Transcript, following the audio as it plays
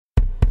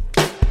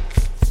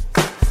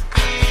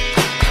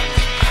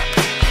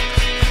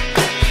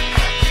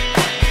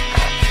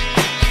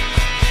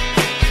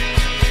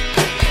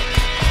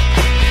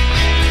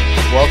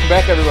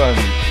everyone.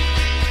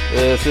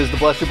 This is the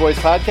Bless Your Boys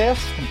podcast.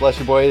 Bless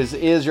Your Boys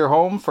is your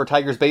home for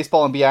Tigers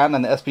baseball and beyond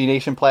on the SB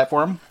Nation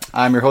platform.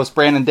 I'm your host,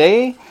 Brandon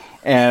Day,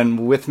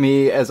 and with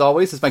me, as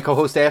always, is my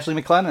co-host, Ashley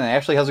McClellan. And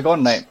Ashley, how's it going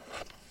tonight?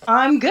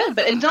 I'm good,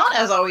 but not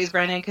as always,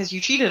 Brandon, because you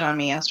cheated on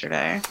me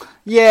yesterday.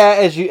 Yeah,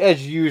 as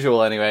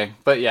usual anyway.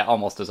 But yeah,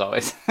 almost as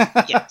always.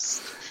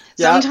 Yes.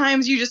 Yeah.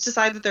 Sometimes you just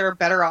decide that there are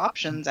better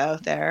options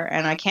out there,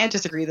 and I can't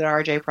disagree that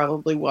RJ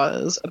probably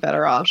was a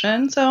better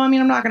option, so, I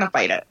mean, I'm not going to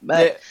fight it,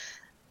 but... Yeah.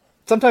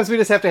 Sometimes we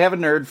just have to have a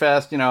nerd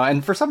fest,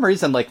 and for some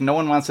reason, like, no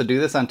one wants to do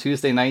this on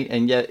Tuesday night,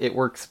 and yet it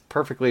works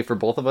perfectly for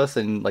both of us,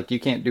 and, like, you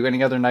can't do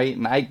any other night,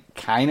 and I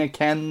kind of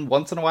can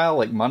once in a while,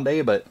 like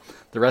Monday, but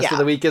the rest of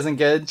the week isn't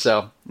good,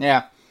 so,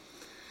 yeah.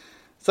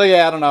 So,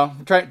 yeah, I don't know.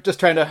 Trying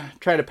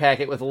to pack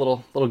it with a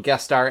little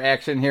guest star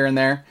action here and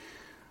there.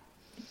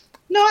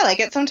 No, I like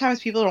it. Sometimes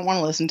people don't want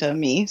to listen to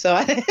me, so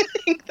I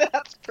think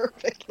that's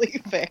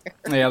perfectly fair.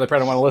 Yeah, they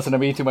probably don't want to listen to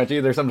me too much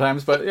either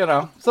sometimes, but,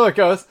 so it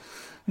goes.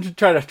 Just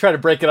try to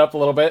break it up a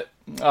little bit.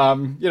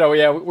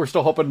 We're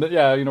still hoping that,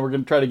 we're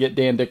going to try to get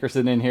Dan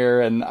Dickerson in here,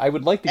 and I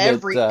would like to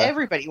get...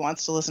 Everybody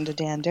wants to listen to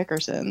Dan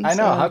Dickerson. I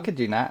know, so. How could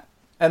you not?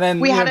 And then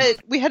we had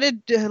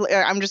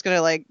a I'm just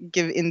going to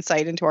give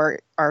insight into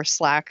our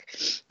Slack,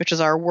 which is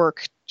our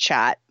work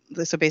chat.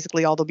 So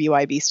basically all the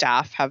BYB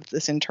staff have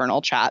this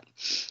internal chat.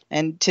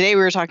 And today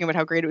we were talking about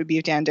how great it would be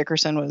if Dan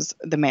Dickerson was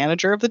the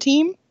manager of the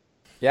team.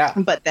 Yeah.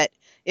 But that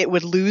it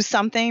would lose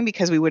something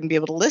because we wouldn't be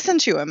able to listen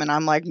to him. And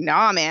I'm like,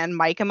 nah, man,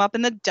 mic him up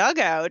in the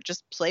dugout.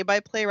 Just play by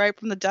play right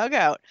from the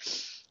dugout.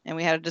 And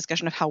we had a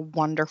discussion of how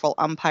wonderful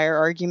umpire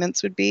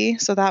arguments would be.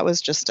 So that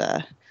was just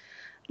a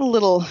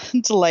little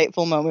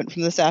delightful moment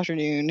from this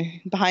afternoon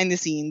behind the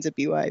scenes at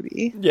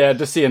BYB. Yeah,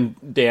 just seeing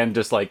Dan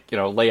just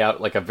lay out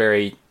like a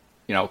very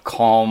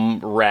calm,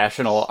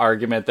 rational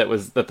argument that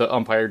the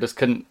umpire just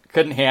couldn't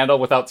handle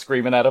without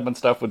screaming at him and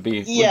stuff would be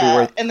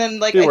worth it. And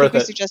then I think we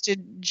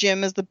suggested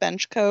Jim as the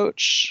bench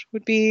coach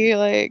would be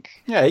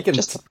he can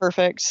just the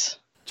perfect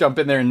jump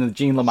in there in the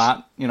Gene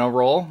Lamont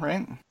role,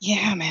 right?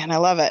 Yeah, man, I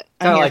love it.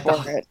 I'm here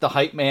for it. The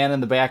hype man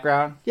in the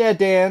background. Yeah,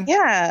 Dan.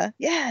 Yeah.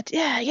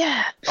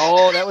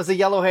 Oh, that was a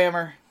yellow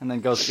hammer, and then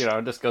goes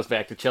just goes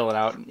back to chilling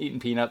out and eating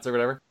peanuts or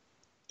whatever.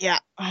 Yeah,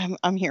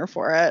 I'm here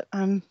for it.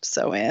 I'm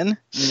so in.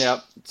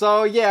 Yep.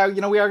 So, yeah,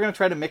 we are going to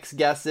try to mix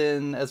guests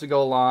in as we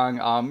go along.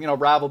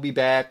 Rob will be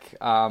back.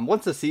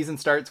 Once the season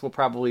starts, we'll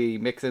probably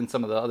mix in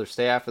some of the other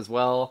staff as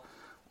well.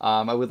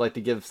 I would like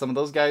to give some of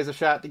those guys a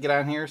shot to get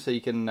on here so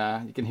you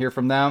can hear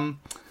from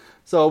them.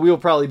 So we will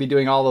probably be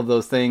doing all of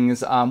those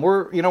things.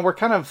 We're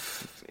kind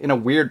of in a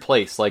weird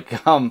place.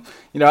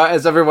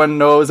 As everyone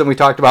knows, and we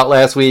talked about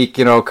last week,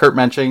 Kurt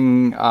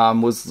Menching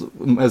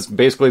has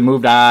basically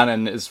moved on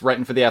and is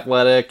writing for The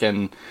Athletic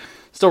and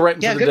still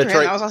writing for the Detroit. Yeah, good for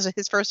him. That was also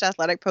his first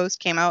Athletic post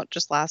came out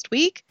just last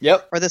week.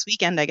 Yep. Or this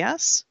weekend, I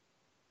guess.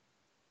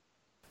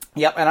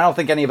 Yep, and I don't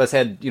think any of us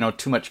had,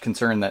 too much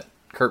concern that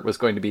Kurt was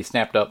going to be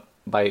snapped up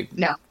by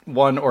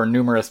one or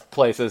numerous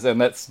places, and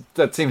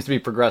that seems to be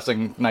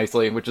progressing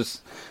nicely, which is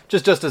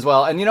just as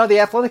well. And The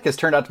Athletic has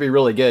turned out to be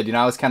really good.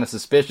 I was kind of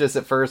suspicious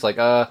at first,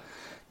 we're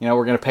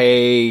going to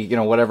pay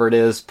whatever it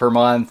is per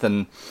month,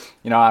 and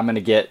I'm going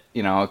to get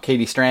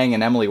Katie Strang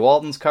and Emily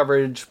Walton's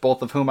coverage,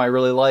 both of whom I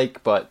really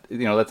like, but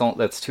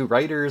that's two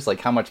writers.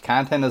 How much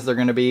content is there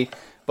going to be?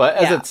 But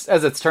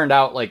as it's turned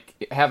out,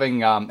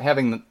 having kind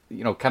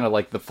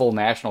of the full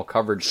national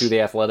coverage through The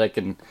Athletic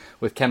and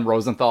with Ken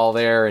Rosenthal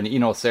there and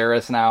Eno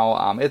Saris now,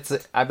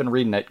 I've been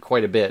reading it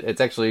quite a bit.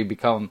 It's actually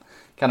become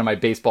kind of my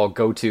baseball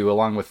go-to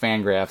along with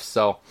Fangraphs.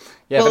 So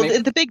yeah.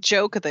 Well, the big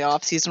joke of the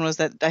offseason was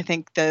that I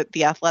think that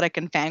The Athletic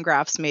and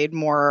Fangraphs made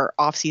more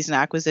offseason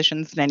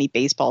acquisitions than any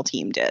baseball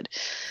team did.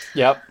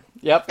 Yep.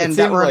 And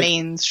that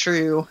remains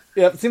true.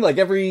 Yeah, it seemed like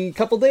every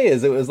couple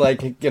days it was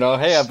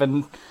hey,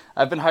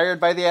 I've been hired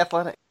by The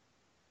Athletic.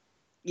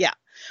 Yeah.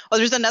 Well,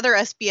 there's another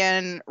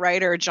SBN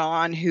writer,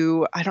 John,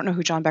 who I don't know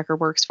who John Becker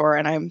works for,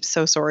 and I'm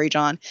so sorry,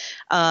 John.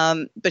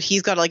 But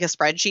he's got a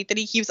spreadsheet that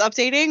he keeps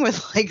updating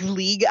with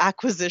league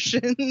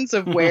acquisitions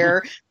of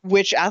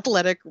which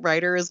athletic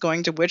writer is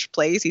going to which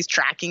place. He's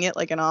tracking it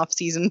like an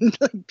off-season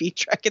beat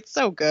track. It's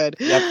so good.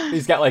 Yep.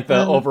 He's got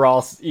the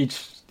overall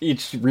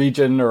each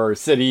region or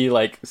city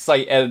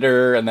site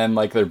editor, and then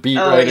their beat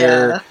writer.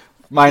 Yeah.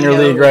 Minor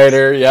league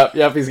writer, yep.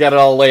 He's got it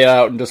all laid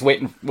out and just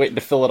waiting to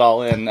fill it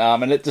all in.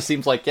 And it just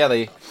seems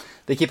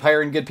they keep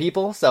hiring good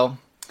people, so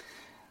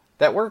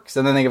that works.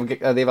 And then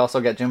they've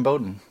also got Jim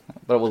Bowden,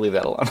 but we'll leave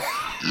that alone.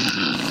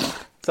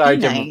 Sorry,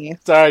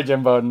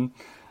 Jim Bowden.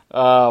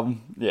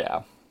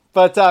 Yeah,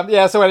 but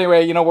So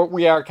anyway,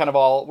 we are kind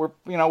of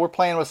we're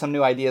playing with some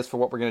new ideas for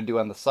what we're going to do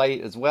on the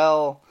site as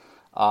well.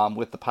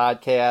 With the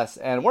podcast,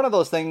 and one of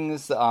those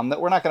things that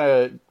we're not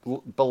going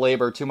to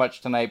belabor too much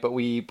tonight, but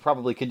we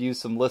probably could use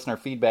some listener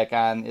feedback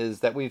on,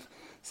 is that we've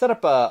set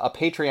up a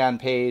Patreon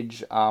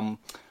page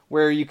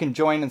where you can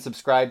join and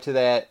subscribe to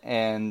that,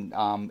 and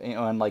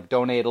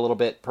donate a little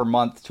bit per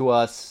month to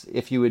us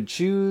if you would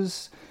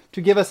choose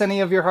give us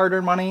any of your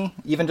hard-earned money,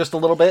 even just a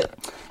little bit.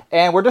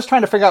 And we're just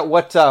trying to figure out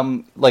what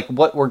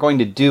we're going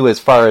to do as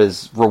far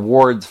as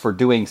rewards for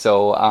doing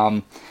so.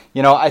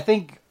 I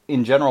think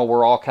in general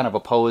we're all kind of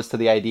opposed to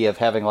the idea of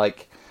having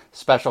like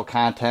special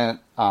content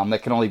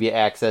that can only be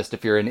accessed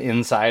if you're an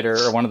insider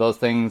or one of those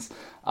things.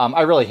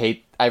 I really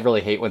hate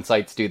when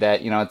sites do that.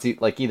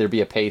 It's like either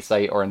be a pay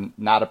site or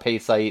not a pay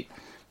site,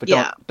 but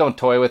don't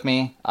toy with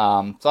me.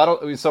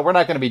 So we're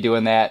not going to be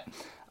doing that.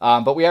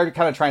 But we are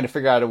kind of trying to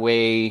figure out a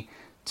way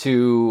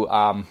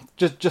to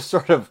just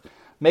sort of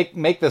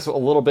make this a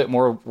little bit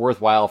more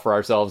worthwhile for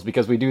ourselves,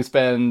 because we do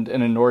spend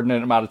an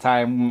inordinate amount of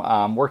time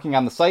working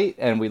on the site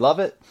and we love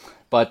it,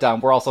 but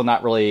we're also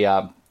not really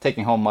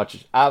taking home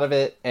much out of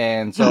it,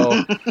 and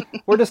so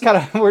we're just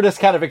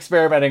kind of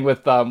experimenting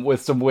with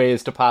some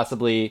ways to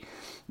possibly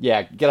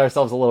get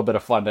ourselves a little bit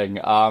of funding,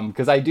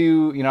 because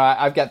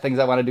I've got things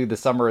I want to do this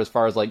summer as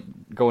far as like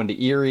going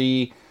to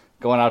Erie,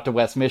 going out to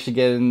West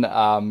Michigan.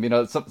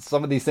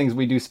 Some of these things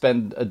we do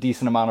spend a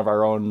decent amount of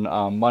our own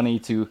money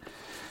to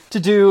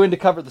do and to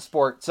cover the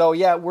sport. So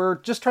we're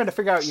just trying to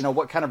figure out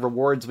what kind of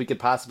rewards we could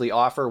possibly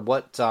offer,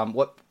 what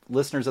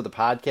listeners of the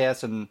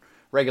podcast and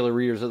regular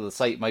readers of the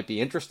site might be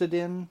interested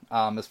in,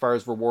 as far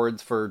as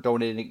rewards for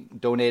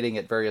donating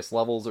at various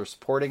levels or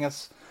supporting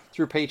us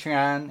through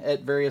Patreon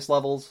at various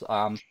levels.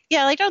 I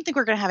don't think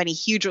we're going to have any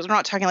huge. We're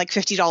not talking like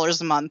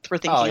 $50 a month. We're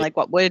thinking like,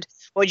 what would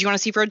you want to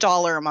see for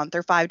 $1 a month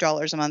or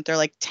 $5 a month or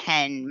like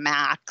 10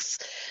 max?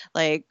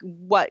 Like,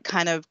 what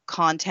kind of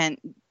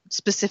content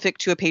specific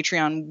to a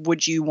Patreon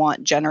would you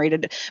want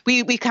generated?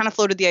 We kind of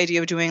floated the idea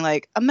of doing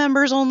like a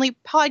members only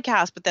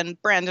podcast, but then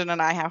Brandon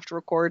and I have to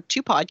record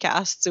 2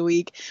 podcasts a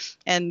week,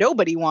 and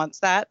nobody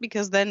wants that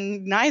because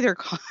then neither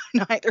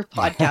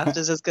podcast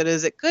is as good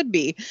as it could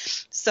be.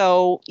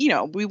 So,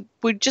 we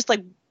would just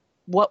like,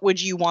 what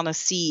would you want to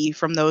see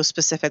from those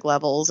specific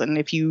levels? And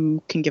if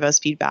you can give us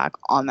feedback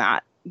on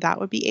that,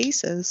 that would be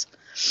aces.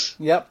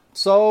 Yep.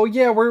 So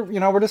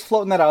we're just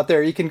floating that out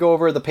there. You can go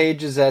over the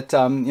pages at it's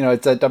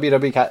at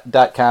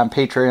www.com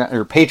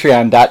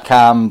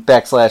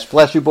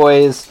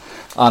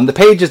patreon.com/blessyouboys. The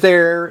page is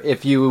there.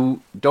 If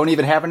you don't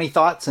even have any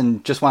thoughts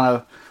and just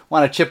want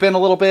to chip in a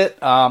little bit,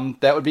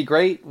 that would be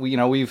great.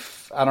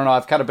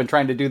 I've kind of been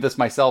trying to do this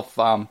myself.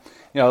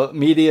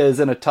 Media is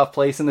in a tough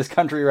place in this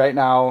country right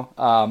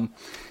now.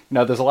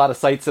 There's a lot of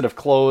sites that have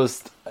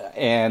closed,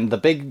 and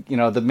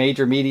the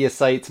major media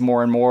sites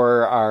more and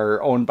more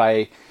are owned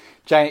by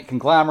giant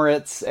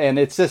conglomerates, and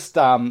it's just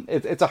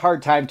it's a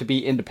hard time to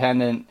be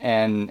independent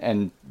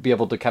and be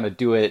able to kind of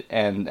do it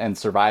and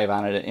survive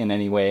on it in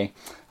any way.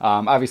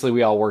 Obviously,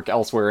 we all work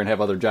elsewhere and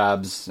have other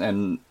jobs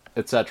and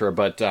etc.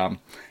 But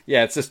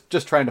it's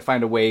just trying to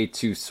find a way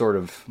to sort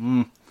of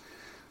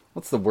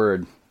what's the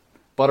word?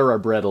 Butter our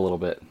bread a little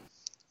bit.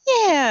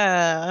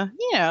 Yeah,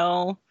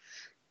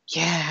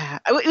 Yeah,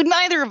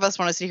 neither of us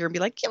want to sit here and be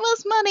like, give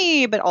us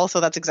money, but also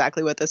that's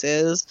exactly what this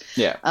is.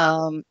 Yeah.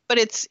 But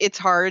it's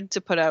hard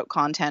to put out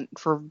content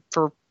for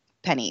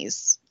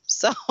pennies,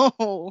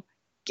 so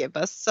give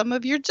us some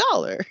of your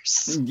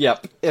dollars.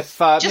 Yep. If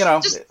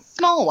just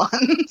small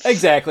ones.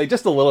 Exactly,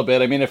 just a little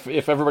bit. I mean,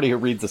 if everybody who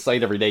reads the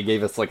site every day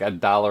gave us like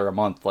 $1 a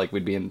month, like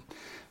we'd be in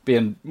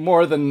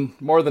more than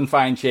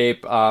fine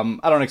shape. I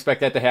don't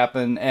expect that to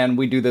happen, and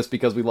we do this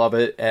because we love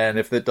it, and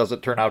if it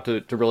doesn't turn out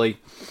to really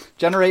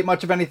generate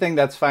much of anything,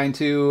 that's fine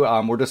too.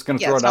 We're just going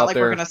to throw it out there. It's not like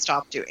we're going to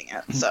stop doing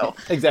it. So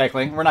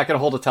exactly. We're not going to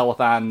hold a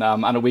telethon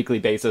on a weekly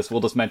basis.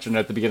 We'll just mention it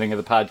at the beginning of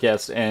the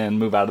podcast and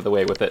move out of the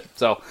way with it.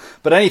 So,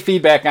 but any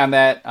feedback on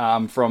that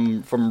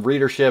from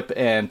readership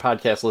and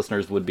podcast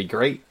listeners would be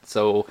great.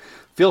 So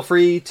feel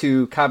free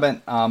to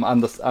comment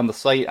on the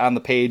site, on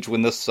the page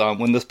when this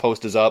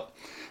post is up.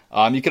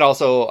 You can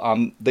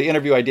also, the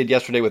interview I did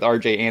yesterday with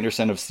RJ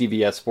Anderson of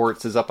CBS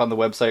Sports is up on the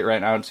website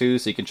right now too,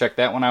 so you can check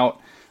that one out.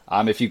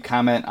 If you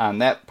comment on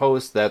that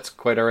post, that's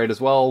quite all right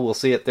as well. We'll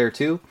see it there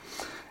too.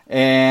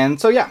 And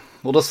so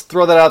we'll just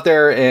throw that out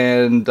there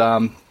and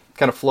kind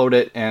of float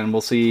it, and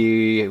we'll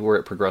see where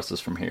it progresses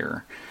from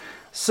here.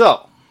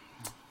 So,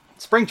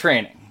 spring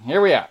training,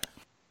 here we are.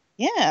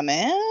 Yeah,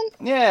 man.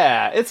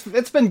 Yeah,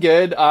 it's been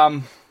good.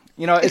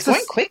 It's going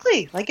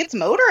quickly, like it's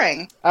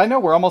motoring. I know,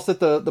 we're almost at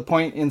the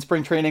point in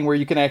spring training where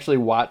you can actually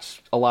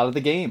watch a lot of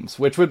the games,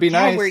 which would be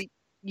nice. Where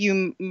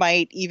you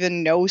might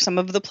even know some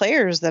of the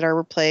players that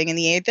are playing in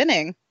the 8th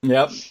inning.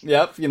 Yep.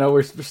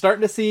 We're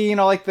starting to see,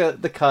 like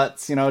the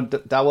cuts.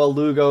 Dawel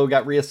Lugo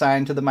got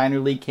reassigned to the minor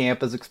league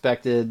camp as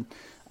expected.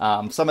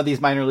 Some of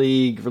these minor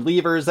league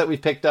relievers that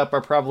we've picked up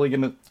are probably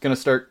gonna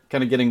start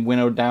kind of getting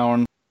winnowed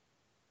down.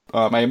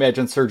 I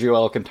imagine Sergio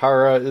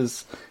Alcantara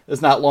is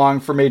not long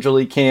for Major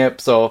League Camp,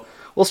 so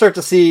we'll start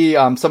to see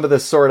some of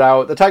this sort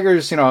out. The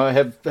Tigers,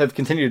 have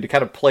continued to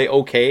kind of play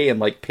okay and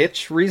like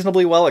pitch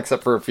reasonably well,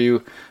 except for a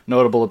few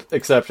notable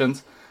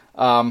exceptions.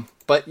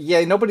 But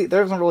there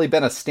hasn't really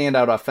been a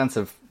standout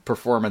offensive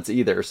performance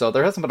either, so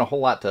there hasn't been a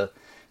whole lot to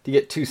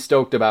get too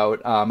stoked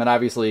about. And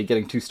obviously,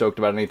 getting too stoked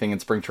about anything in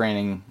spring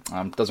training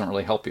doesn't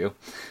really help you.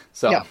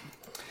 So. Yeah.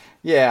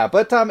 Yeah,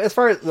 but as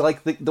far as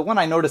like the one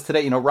I noticed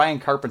today, Ryan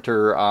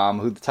Carpenter,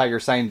 who the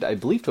Tigers signed, I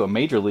believe, to a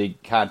major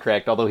league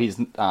contract, although he's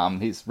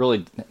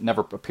really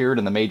never appeared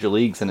in the major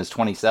leagues and is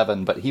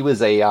 27. But he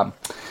was a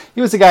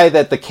guy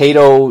that the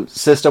Cato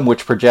system,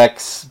 which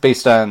projects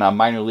based on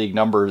minor league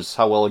numbers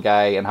how well a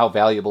guy and how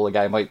valuable a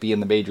guy might be in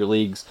the major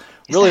leagues.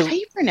 Really, is that how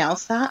you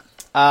pronounce that?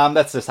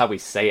 That's just how we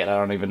say it. I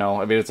don't even know.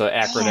 I mean, it's an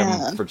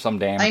acronym for some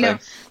damn thing. I know.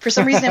 For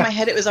some reason in my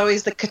head, it was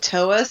always the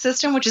Katoa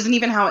system, which isn't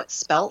even how it's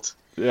spelt.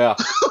 Yeah.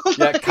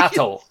 Yeah,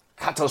 Kato.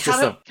 Kato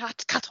system.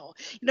 Kato.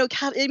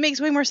 It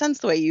makes way more sense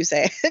the way you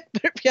say it.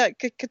 But yeah,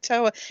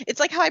 Katoa. It's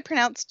like how I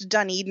pronounced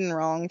Dunedin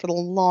wrong for the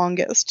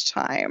longest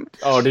time.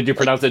 Oh, did you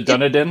pronounce it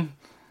Dunedin?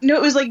 No,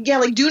 it was like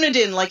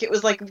Dunedin, like it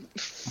was like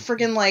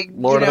friggin' like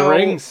Lord of the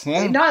Rings.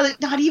 Yeah.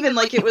 Not even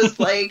like it was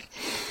like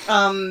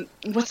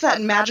what's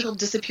that magical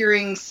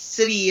disappearing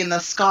city in the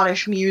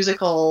Scottish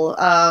musical?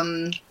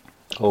 Oh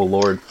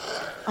Lord.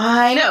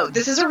 I know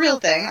this is a real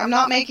thing. I'm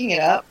not making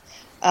it up.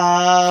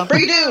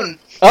 Brigadoon.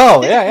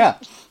 Oh yeah.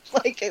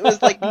 Like it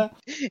was like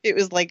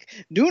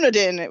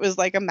Dunedin. It was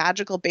like a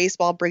magical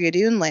baseball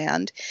Brigadoon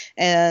land,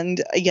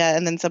 and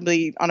then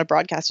somebody on a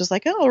broadcast was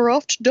like, "Oh, we're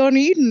off to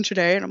Dunedin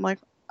today," and I'm like,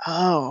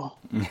 Oh.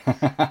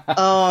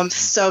 I'm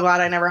so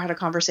glad I never had a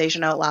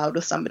conversation out loud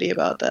with somebody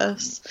about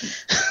this.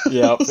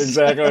 Yep,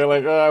 exactly.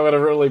 Like, I would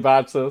have really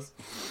botched this.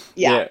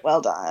 Yeah,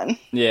 well done.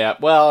 Yeah,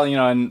 well,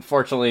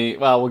 unfortunately,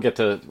 we'll get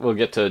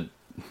to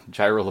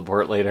Jairo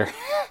Laporte later.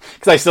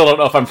 Because I still don't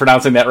know if I'm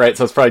pronouncing that right,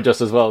 so it's probably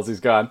just as well as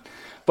he's gone.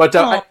 But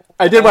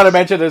I did want to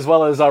mention, as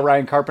well as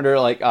Ryan Carpenter,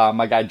 like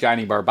my guy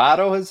Johnny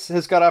Barbado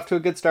has got off to a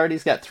good start.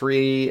 He's got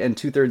 3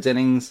 2/3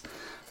 innings.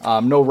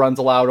 No runs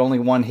allowed, only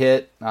 1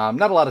 hit.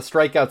 Not a lot of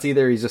strikeouts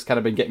either. He's just kind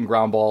of been getting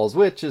ground balls,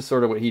 which is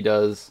sort of what he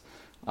does.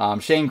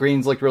 Shane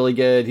Green's looked really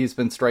good. He's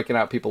been striking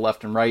out people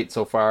left and right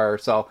so far.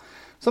 So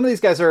some of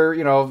these guys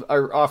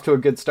are off to a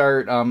good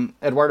start.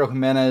 Eduardo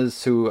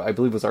Jimenez, who I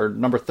believe was our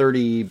number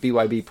 30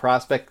 BYB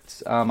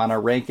prospect on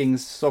our rankings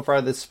so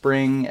far this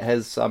spring,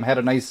 has had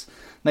a nice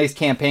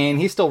campaign.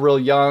 He's still real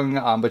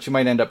young, but you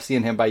might end up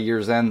seeing him by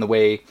year's end the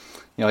way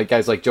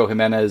guys like Joe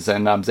Jimenez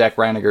and Zach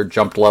Reiniger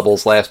jumped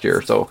levels last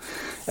year. So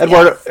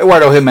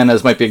Eduardo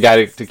Jimenez might be a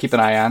guy to keep an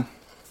eye on.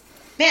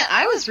 Man,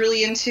 I was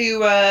really into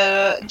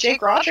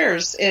Jake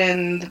Rogers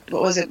in,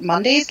 what was it,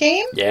 Monday's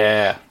game?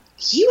 Yeah.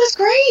 He was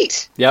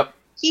great. Yep.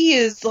 He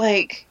is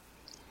like,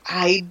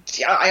 I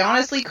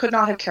honestly could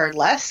not have cared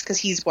less, because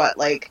he's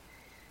like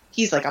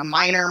a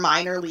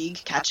minor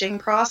league catching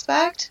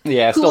prospect.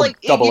 Yeah, still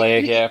double A,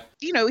 yeah.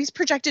 He's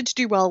projected to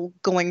do well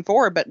going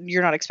forward, but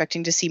you're not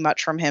expecting to see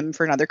much from him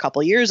for another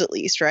couple years at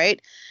least, right?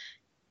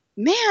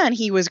 Man,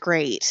 he was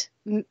great.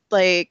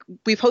 Like,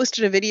 we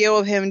posted a video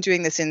of him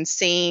doing this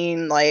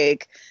insane,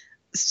 like,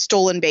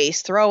 stolen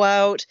base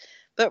throwout.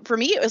 But for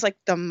me, it was like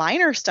the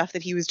minor stuff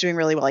that he was doing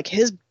really well. Like,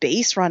 his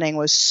base running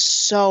was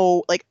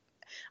so, like,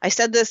 I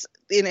said this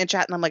in a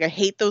chat, and I'm like, I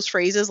hate those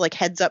phrases like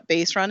heads up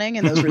base running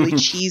and those really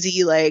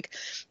cheesy, like,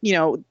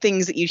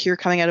 things that you'd hear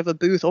coming out of a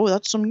booth. Oh,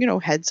 that's some,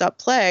 heads up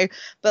play.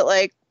 But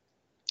like,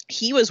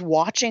 he was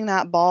watching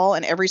that ball,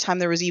 and every time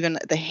there was even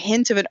the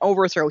hint of an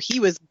overthrow, he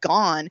was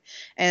gone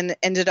and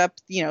ended up,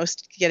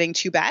 getting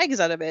 2 bags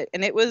out of it.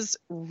 And it was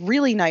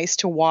really nice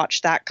to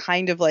watch that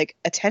kind of like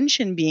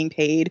attention being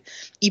paid,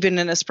 even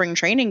in a spring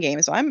training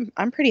game. So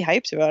I'm pretty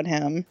hyped about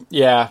him.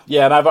 Yeah,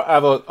 and I've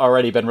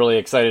already been really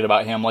excited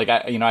about him. Like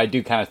I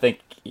do kind of think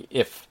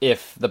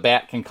if the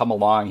bat can come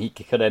along, he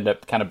could end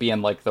up kind of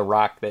being like the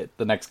rock that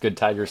the next good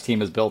Tigers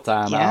team is built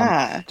on.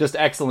 Yeah. Just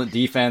excellent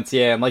defense,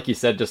 yeah, and like you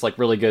said, just like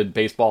really good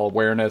baseball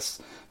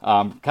awareness.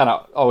 Kind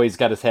of always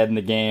got his head in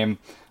the game.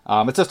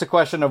 It's just a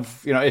question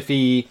of if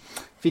he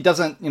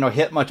doesn't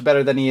hit much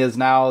better than he is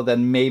now,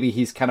 then maybe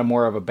he's kind of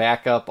more of a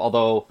backup.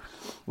 Although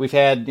we've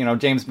had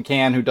James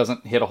McCann, who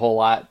doesn't hit a whole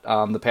lot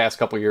the past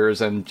couple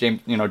years, and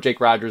Jake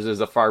Rogers is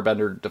a far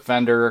better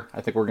defender. I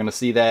think we're going to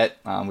see that.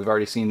 We've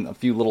already seen a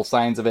few little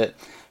signs of it.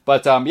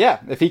 But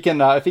if he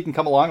can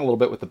come along a little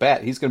bit with the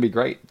bat, he's going to be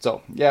great.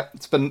 So yeah,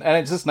 it's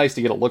just nice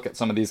to get a look at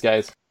some of these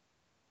guys.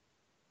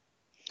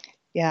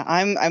 Yeah,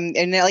 I'm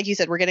and like you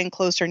said, we're getting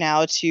closer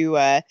now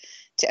to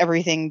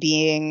everything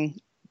being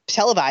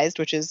televised,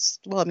 which is,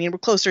 well, I mean, we're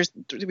closer.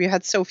 We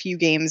had so few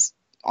games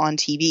on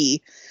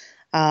TV.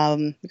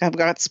 We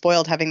got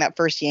spoiled having that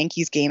first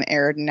Yankees game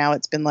aired, and now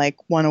it's been like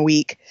one a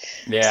week.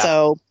 Yeah.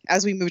 So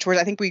as we move towards,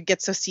 I think we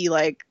get to see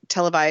like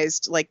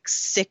televised like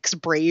 6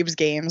 Braves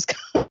games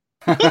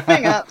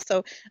coming up.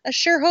 So I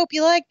sure hope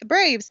you like the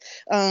Braves.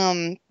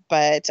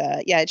 But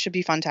it should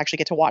be fun to actually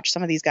get to watch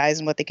some of these guys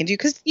and what they can do,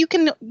 because you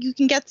can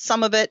get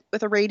some of it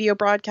with a radio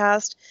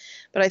broadcast,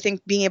 but I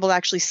think being able to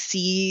actually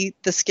see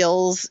the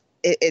skills,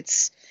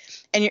 it's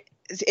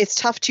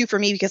tough too for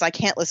me, because I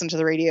can't listen to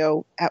the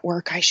radio at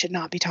work. I should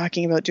not be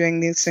talking about doing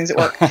these things at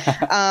work.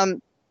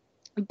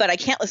 But I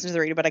can't listen to the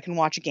radio, but I can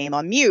watch a game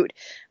on mute.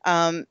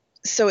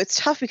 So it's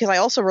tough, because I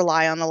also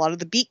rely on a lot of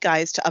the beat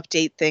guys to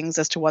update things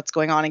as to what's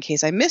going on in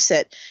case I miss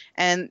it.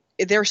 And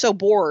they're so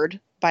bored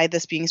by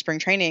this being spring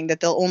training, that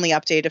they'll only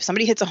update if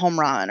somebody hits a home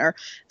run or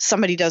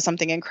somebody does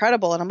something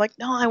incredible. And I'm like,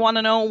 no, I want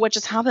to know what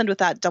just happened with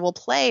that double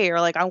play, or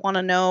like I want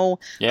to know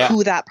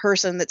who that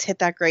person that's hit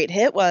that great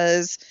hit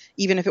was,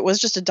 even if it was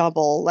just a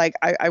double. Like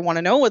I want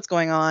to know what's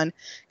going on,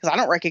 because I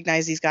don't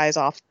recognize these guys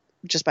off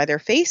just by their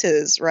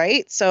faces,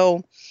 right?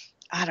 So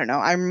I don't know.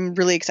 I'm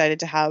really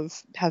excited to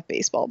have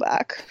baseball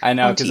back. I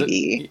know, because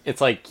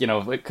it's like,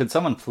 could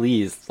someone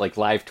please like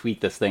live tweet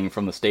this thing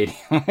from the stadium?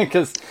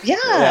 Because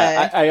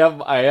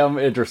I am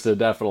interested,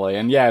 definitely.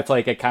 And yeah, it's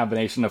like a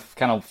combination of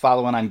kind of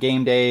following on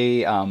game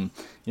day.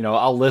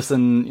 I'll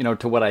listen,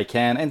 to what I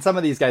can. And some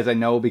of these guys I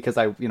know because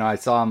I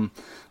saw them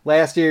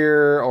last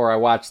year, or I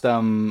watched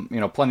them,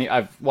 plenty.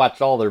 I've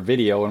watched all their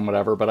video and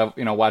whatever, but I've,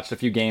 watched a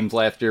few games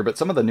last year. But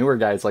some of the newer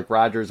guys like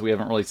Rogers, we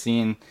haven't really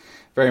seen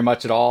very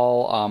much at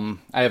all.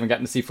 I haven't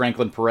gotten to see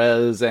Franklin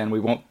Perez, and we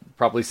won't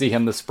probably see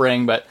him this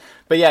spring. But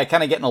yeah,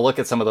 kind of getting a look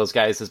at some of those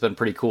guys has been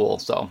pretty cool.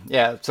 So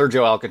yeah,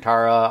 Sergio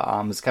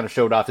Alcantara has kind of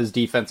showed off his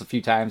defense a few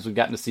times. We've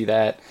gotten to see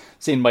that.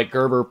 Seen Mike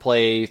Gerber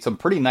play some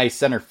pretty nice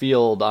center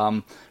field.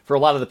 For a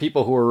lot of the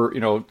people who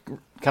are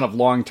kind of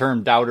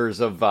long-term doubters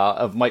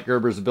of Mike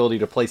Gerber's ability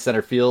to play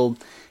center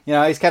field,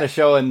 he's kind of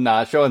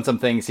showing some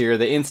things here.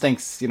 The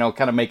instincts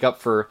kind of make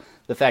up for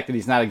the fact that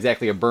he's not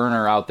exactly a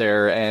burner out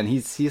there, and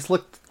he's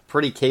looked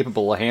pretty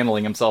capable of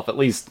handling himself, at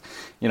least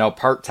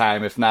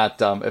part-time, if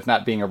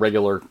not being a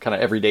regular kind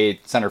of everyday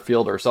center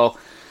fielder. So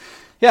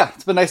yeah,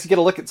 it's been nice to get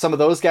a look at some of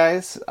those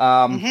guys.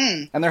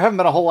 And there haven't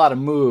been a whole lot of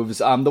moves.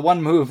 The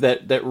one move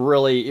that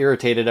really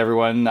irritated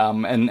everyone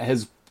and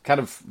has kind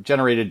of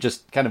generated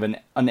just kind of an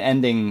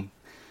unending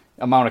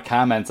amount of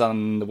comments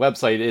on the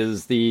website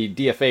is the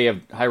DFA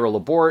of Jairo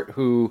Laborte,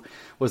 who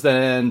was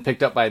then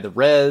picked up by the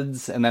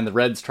Reds, and then the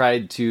Reds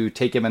tried to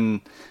take him and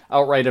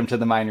outright him to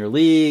the minor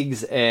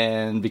leagues,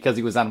 and because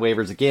he was on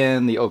waivers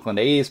again, the Oakland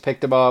A's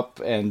picked him up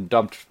and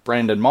dumped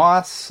Brandon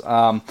Moss.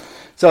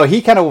 So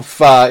he kind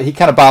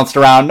of bounced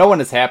around. No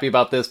one is happy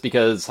about this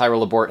because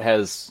Jairo Laborte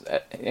has,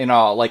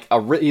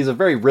 he's a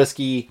very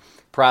risky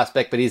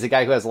prospect, but he's a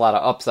guy who has a lot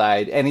of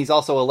upside, and he's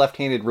also a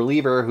left-handed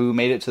reliever who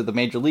made it to the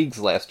major leagues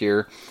last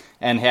year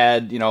and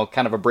had,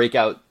 kind of a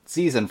breakout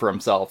season for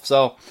himself.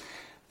 So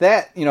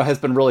that, has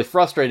been really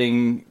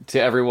frustrating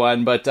to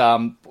everyone, but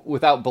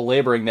without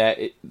belaboring that,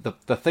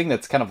 the thing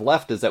that's kind of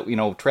left is that,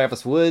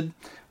 Travis Wood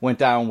went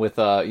down with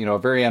a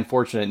very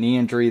unfortunate knee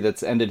injury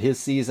that's ended his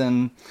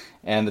season,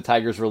 and the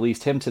Tigers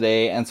released him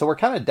today, and so we're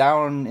kind of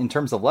down in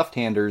terms of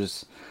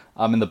left-handers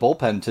in the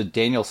bullpen to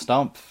Daniel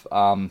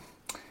Stumpf,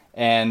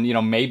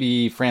 and,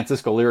 maybe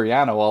Francisco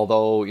Liriano,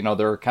 although,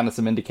 there are kind of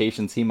some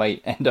indications he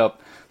might end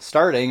up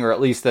starting, or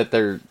at least that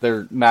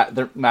they're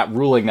not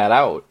ruling that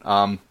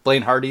out.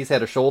 Blaine Hardy's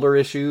had a shoulder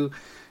issue.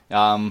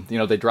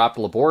 They dropped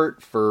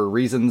Laborte for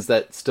reasons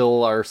that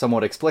still are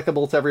somewhat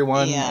explicable to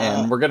everyone,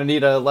 and we're going to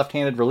need a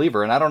left-handed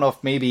reliever. And I don't know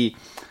if maybe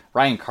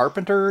Ryan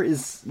Carpenter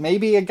is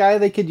maybe a guy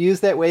they could use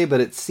that way,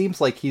 but it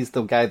seems like he's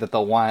the guy that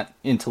they'll want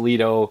in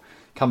Toledo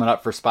coming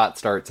up for spot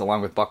starts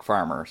along with Buck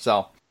Farmer.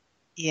 So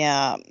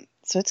yeah.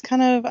 So it's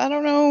kind of, I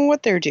don't know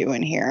what they're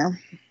doing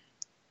here.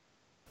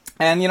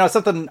 And,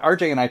 something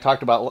RJ and I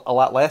talked about a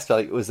lot last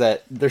week was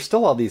that there's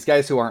still all these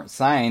guys who aren't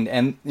signed.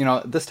 And,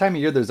 this time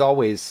of year, there's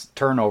always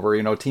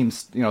turnover.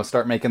 Teams,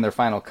 start making their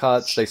final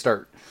cuts. They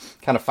start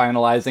kind of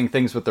finalizing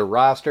things with their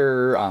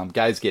roster.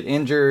 Guys get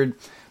injured.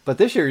 But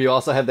this year, you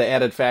also have the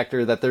added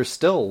factor that there's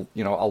still, a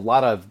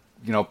lot of,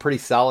 pretty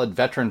solid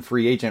veteran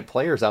free agent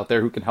players out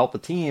there who can help a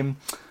team.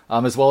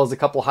 As well as a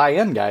couple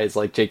high-end guys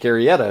like Jake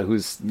Arrieta,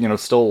 who's,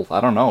 still,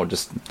 I don't know,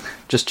 just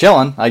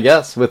chilling, I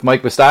guess, with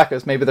Mike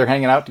Moustakas. Maybe they're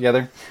hanging out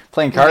together,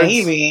 playing cards.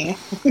 Maybe.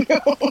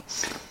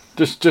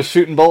 just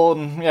shooting bull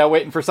and,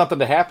 waiting for something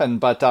to happen.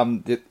 But,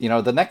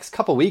 the next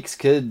couple weeks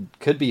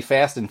could be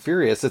fast and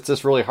furious. It's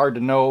just really hard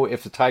to know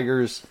if the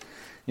Tigers,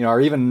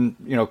 are even,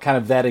 kind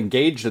of that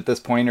engaged at this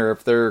point, or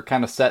if they're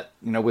kind of set,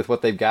 with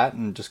what they've got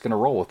and just going to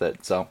roll with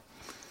it, so...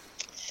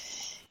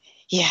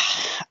 Yeah,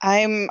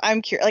 I'm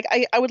curious.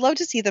 Like, I would love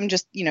to see them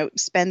just,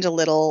 spend a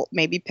little,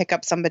 maybe pick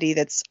up somebody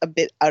that's a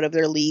bit out of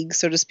their league,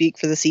 so to speak,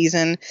 for the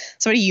season.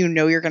 Somebody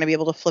you're going to be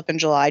able to flip in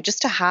July,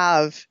 just to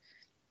have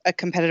a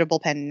competitive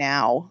bullpen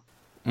now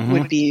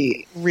would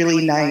be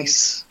really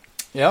nice.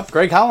 Yep,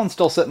 Greg Holland's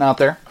still sitting out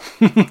there.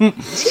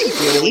 Is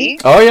he really?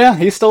 Oh, yeah,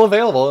 he's still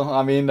available.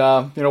 I mean,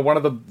 one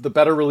of the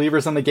better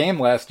relievers in the game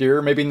last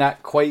year. Maybe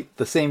not quite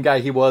the same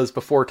guy he was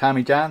before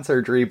Tommy John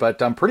surgery, but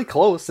pretty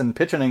close, and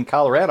pitching in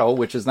Colorado,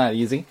 which is not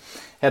easy.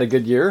 Had a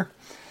good year.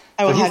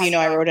 I will have you know,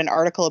 I wrote an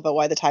article about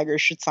why the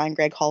Tigers should sign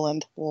Greg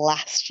Holland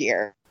last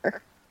year.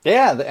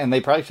 Yeah, and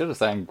they probably should have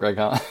signed Greg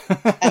Holland.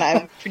 And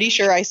I'm pretty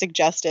sure I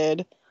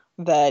suggested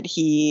that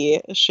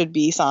he should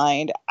be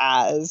signed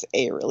as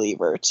a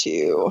reliever,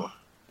 too.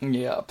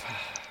 Yep.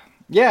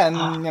 Yeah,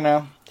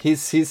 and,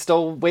 he's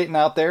still waiting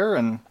out there,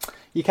 and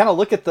you kind of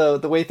look at the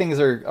way things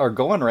are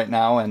going right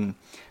now, and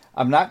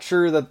I'm not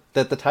sure that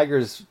the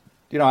Tigers,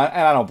 and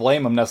I don't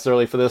blame them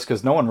necessarily for this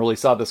because no one really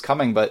saw this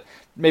coming, but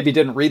maybe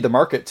didn't read the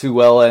market too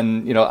well,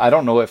 and, I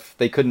don't know if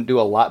they couldn't do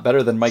a lot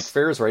better than Mike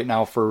Fairs right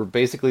now for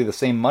basically the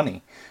same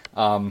money.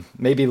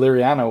 Maybe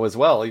Liriano as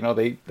well.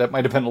 That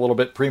might have been a little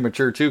bit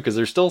premature too, because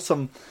there's still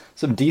some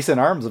decent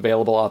arms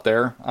available out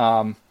there.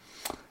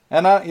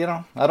 And I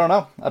don't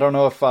know. I don't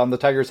know if the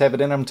Tigers have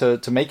it in them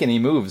to make any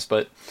moves,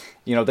 but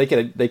they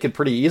could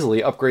pretty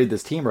easily upgrade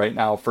this team right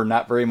now for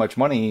not very much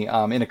money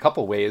in a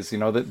couple ways.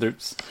 That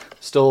there's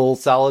still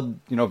solid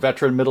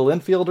veteran middle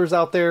infielders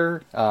out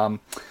there.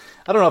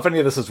 I don't know if any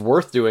of this is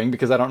worth doing,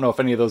 because I don't know if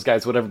any of those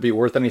guys would ever be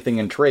worth anything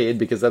in trade,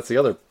 because that's the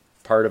other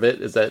part of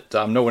it, is that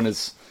no one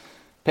is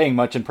paying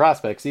much in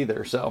prospects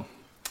either. So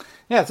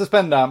yeah, it's just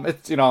been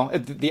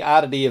the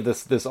oddity of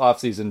this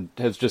offseason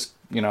has just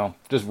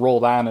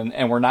rolled on,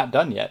 and we're not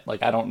done yet.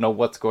 Like, I don't know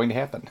what's going to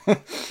happen.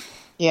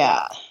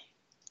 Yeah,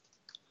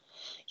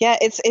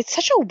 it's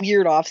such a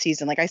weird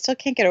offseason. Like, I still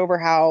can't get over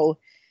how,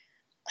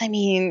 I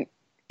mean,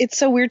 it's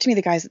so weird to me,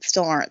 the guys that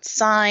still aren't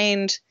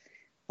signed,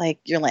 like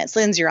your Lance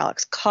Lynns, your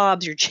Alex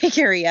Cobbs, your Jake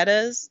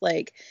Arrietas.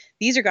 Like,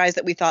 these are guys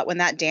that we thought when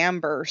that dam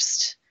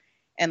burst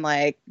and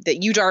like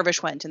that Yu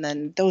Darvish went, and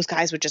then those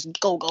guys would just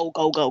go,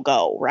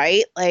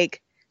 right?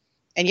 Like,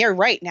 and you're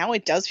right. Now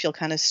it does feel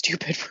kind of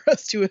stupid for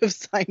us to have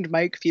signed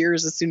Mike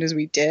Fiers as soon as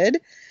we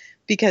did,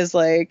 because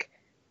like,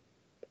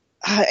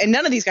 and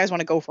none of these guys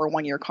want to go for a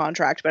 1-year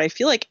contract, but I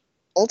feel like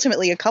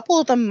ultimately a couple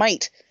of them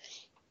might.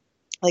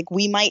 Like,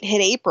 we might hit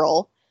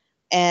April,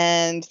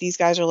 and these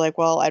guys are like,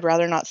 well, I'd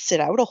rather not sit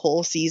out a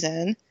whole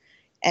season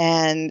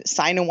and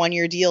sign a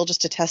 1-year deal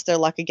just to test their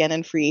luck again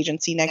in free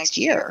agency next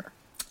year.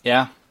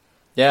 Yeah.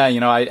 Yeah,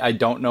 I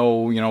don't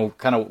know,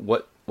 kind of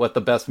what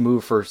the best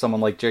move for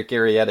someone like Jake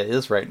Arrieta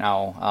is right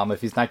now.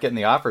 If he's not getting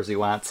the offers he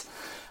wants,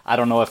 I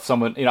don't know if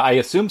someone, I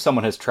assume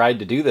someone has tried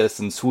to do this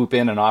and swoop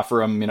in and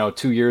offer him,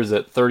 2 years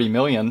at $30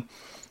 million.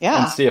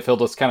 Yeah. And see if he'll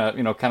just kind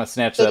of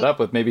snatch that up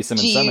with maybe some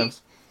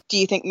incentives. Do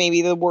you think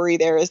maybe the worry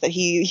there is that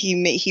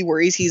he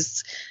worries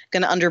he's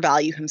going to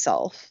undervalue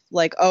himself?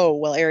 Like, oh,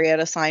 well,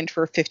 Arrieta signed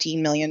for a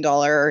 $15 million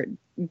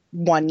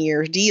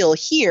 1-year deal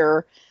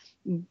here.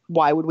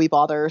 Why would we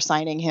bother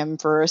signing him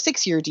for a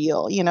 6-year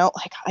deal?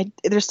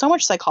 There's so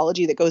much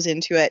psychology that goes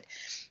into it.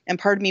 And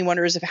part of me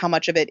wonders if how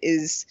much of it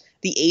is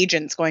the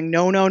agents going,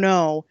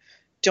 no,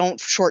 don't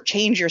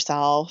shortchange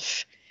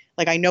yourself.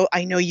 Like, I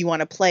know you want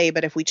to play,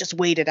 but if we just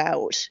wait it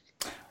out,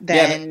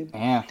 then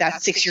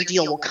that 6-year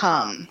deal will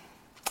come.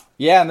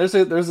 Yeah, and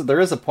there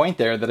is a point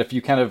there that if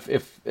you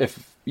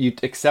if you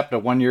accept a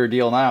 1-year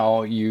deal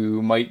now,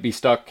 you might be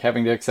stuck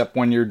having to accept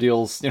 1-year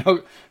deals,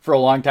 for a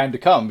long time to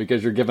come,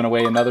 because you're giving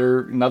away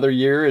another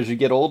year as you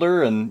get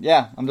older. And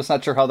yeah, I'm just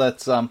not sure how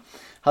that's going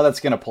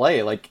to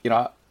play. Like,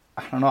 I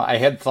don't know. I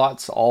had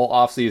thoughts all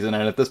off season,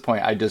 and at this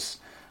point,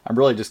 I'm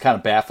really just kind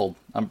of baffled.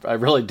 I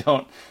really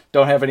don't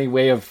have any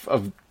way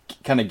of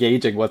kind of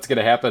gauging what's going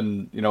to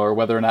happen, or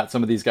whether or not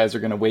some of these guys are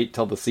going to wait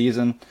till the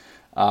season.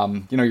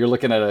 You're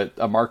looking at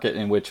a market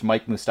in which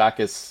Mike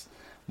Moustakas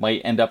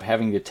might end up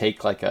having to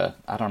take like a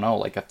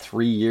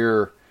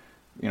 3-year,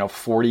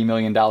 $40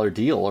 million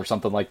deal or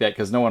something like that,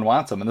 because no one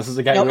wants him. And this is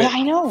a guy who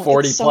hit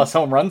 40 plus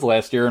home runs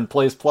last year and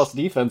plays plus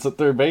defense at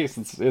third base.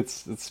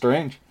 It's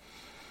strange.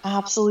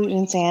 Absolute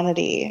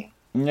insanity.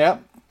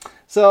 Yep.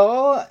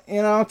 So,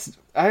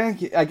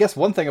 I guess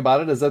one thing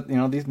about it is that,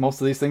 most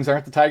of these things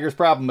aren't the Tigers'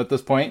 problem at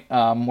this point.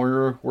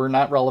 We're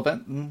not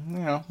relevant.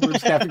 And, we're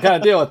just going to have to kind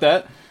of deal with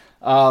that.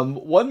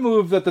 One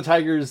move that the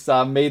Tigers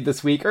made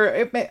this week,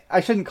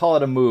 I shouldn't call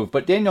it a move,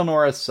 but Daniel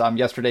Norris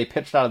yesterday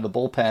pitched out of the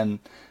bullpen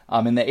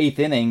in the 8th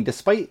inning,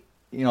 despite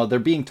there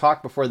being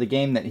talk before the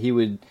game that he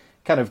would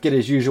kind of get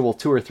his usual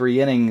 2 or 3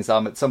 innings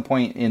at some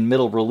point in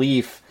middle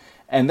relief,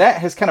 and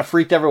that has kind of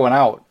freaked everyone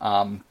out.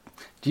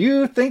 Do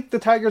you think the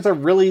Tigers are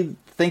really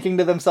thinking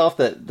to themselves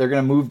that they're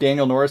going to move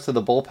Daniel Norris to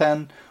the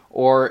bullpen,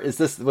 or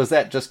was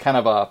that just kind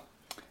of a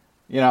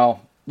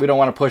we don't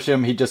want to push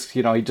him. He just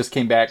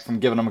came back from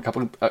giving him a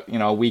couple,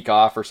 a week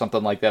off or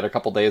something like that, a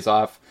couple days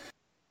off.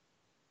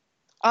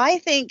 I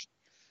think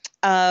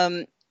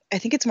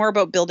it's more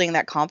about building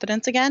that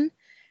confidence again.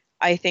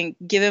 I think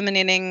give him an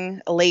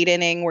inning, a late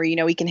inning where he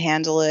can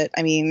handle it.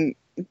 I mean,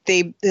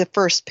 the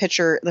first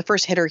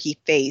hitter he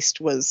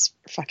faced was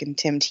fucking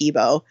Tim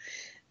Tebow.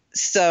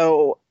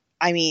 So,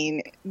 I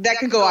mean, that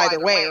could go either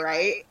way,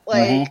 right?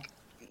 Like,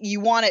 you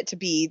want it to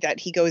be that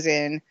he goes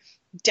in,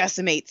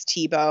 decimates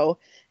Tebow,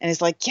 and is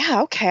like,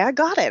 yeah, okay, I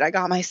got it. I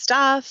got my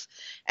stuff.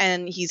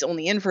 And he's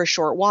only in for a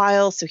short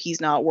while, so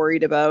he's not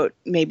worried about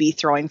maybe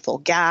throwing full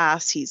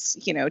gas. He's,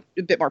 a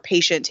bit more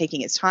patient, taking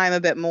his time a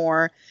bit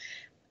more.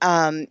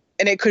 And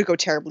it could go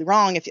terribly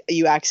wrong if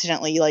you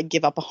accidentally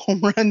give up a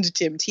home run to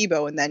Tim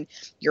Tebow and then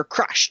you're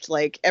crushed.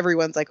 Like,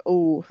 everyone's like,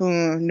 oh,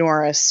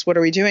 Norris, what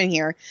are we doing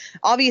here?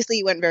 Obviously,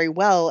 it went very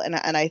well, and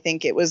I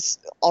think it was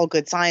all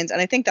good signs.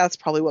 And I think that's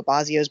probably what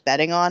Bosio's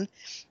betting on,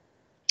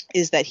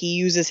 is that he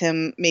uses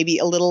him maybe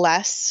a little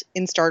less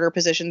in starter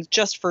positions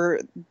just for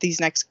these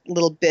next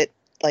little bit,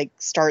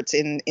 starts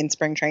in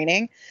spring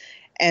training,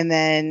 and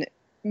then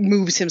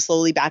moves him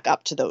slowly back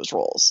up to those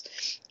roles.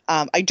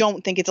 I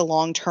don't think it's a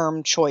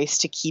long-term choice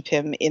to keep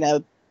him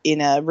in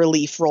a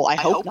relief role. I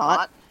hope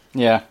not.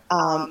 Yeah.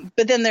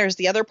 But then there's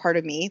the other part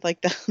of me, but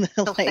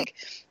what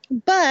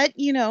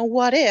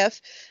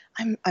if?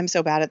 I'm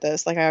so bad at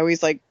this. Like, I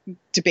always like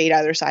debate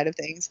either side of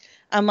things.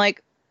 I'm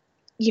like,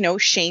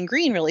 Shane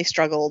Green really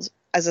struggled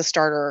as a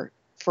starter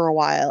for a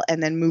while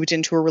and then moved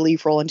into a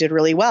relief role and did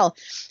really well.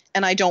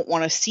 And I don't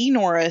want to see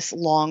Norris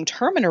long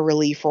term in a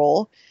relief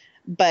role,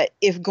 but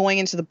if going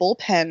into the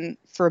bullpen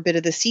for a bit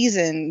of the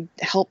season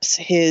helps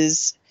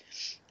him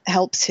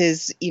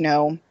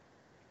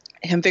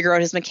figure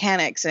out his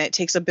mechanics, and it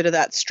takes a bit of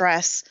that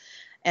stress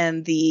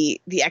and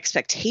the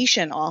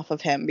expectation off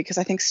of him, because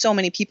I think so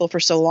many people for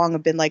so long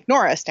have been like,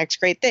 Norris, next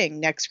great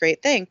thing.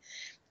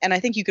 And I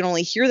think you can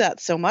only hear that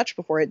so much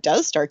before it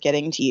does start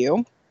getting to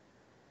you,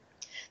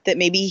 that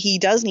maybe he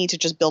does need to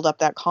just build up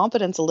that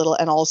confidence a little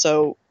and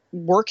also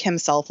work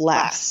himself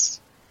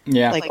less.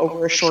 Yeah. Like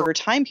over a shorter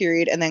time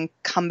period, and then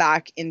come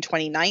back in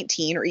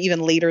 2019 or even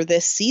later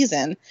this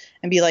season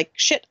and be like,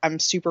 shit, I'm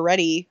super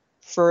ready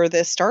for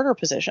this starter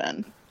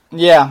position.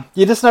 Yeah.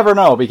 You just never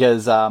know,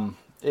 because,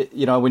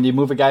 when you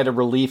move a guy to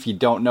relief, you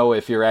don't know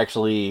if you're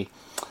actually,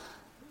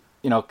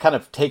 kind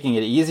of taking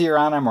it easier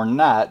on him or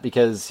not,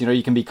 because,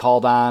 you can be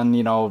called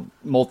on,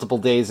 multiple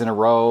days in a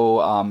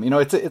row.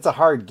 It's a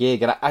hard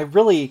gig. And and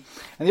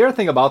the other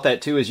thing about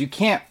that too, is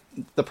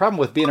the problem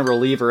with being a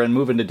reliever and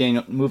moving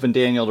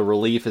Daniel to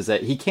relief is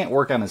that he can't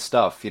work on his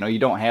stuff. You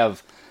don't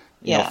have,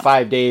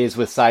 5 days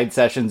with side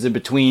sessions in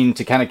between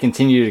to kind of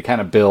continue to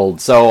kind of build.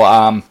 So,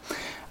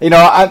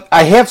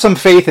 I have some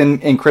faith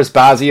in Chris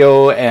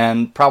Bosio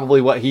and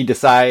probably what he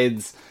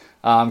decides.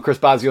 Chris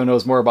Bosio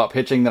knows more about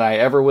pitching than I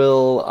ever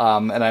will,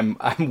 and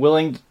I'm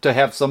willing to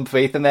have some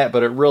faith in that.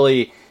 But it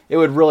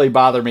would really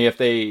bother me if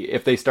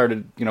they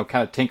started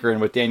kind of tinkering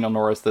with Daniel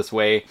Norris this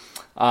way.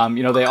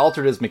 They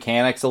altered his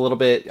mechanics a little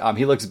bit.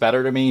 He looks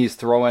better to me. He's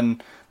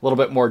throwing a little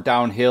bit more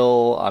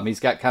downhill. He's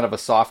got kind of a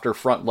softer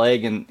front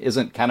leg and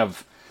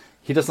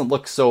he doesn't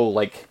look so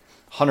like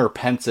Hunter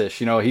Pence-ish.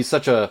 He's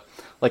such a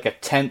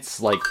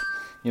tense,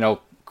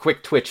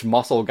 quick twitch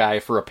muscle guy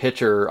for a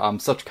pitcher.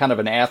 Such kind of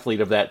an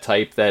athlete of that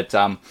type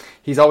that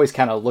he's always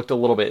kind of looked a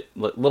little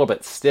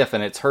bit stiff,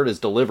 and it's hurt his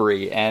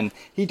delivery. And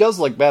he does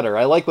look better.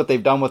 I like what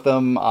they've done with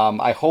him.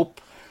 I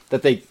hope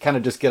that they kind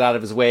of just get out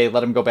of his way,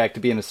 let him go back to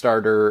being a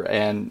starter,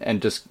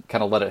 and just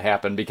kind of let it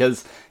happen.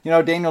 Because,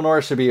 Daniel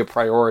Norris should be a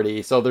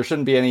priority, so there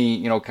shouldn't be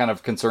any, kind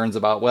of concerns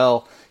about,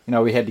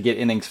 we had to get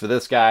innings for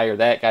this guy or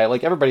that guy.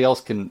 Like, everybody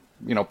else can,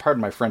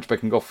 pardon my French, but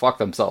can go fuck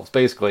themselves,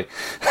 basically.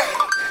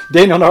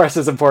 Daniel Norris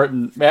is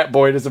important, Matt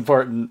Boyd is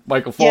important,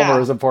 Michael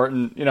Fulmer is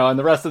important, and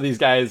the rest of these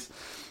guys,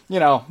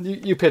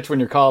 you pitch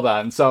when you're called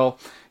on. So,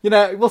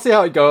 we'll see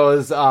how it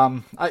goes.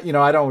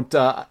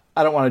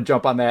 I don't want to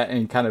jump on that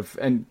and kind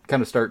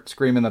of start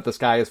screaming that the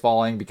sky is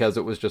falling because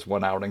it was just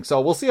one outing.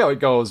 So we'll see how it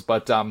goes.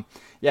 But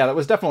that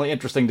was definitely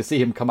interesting to see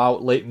him come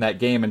out late in that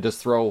game and just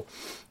throw,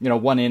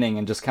 one inning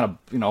and just kind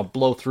of,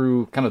 blow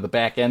through kind of the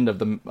back end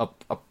of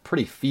a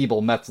pretty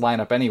feeble Mets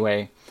lineup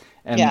anyway.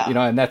 And,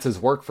 and that's his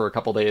work for a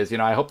couple days.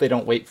 I hope they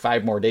don't wait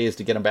 5 more days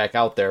to get him back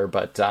out there.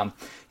 But,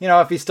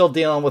 if he's still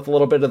dealing with a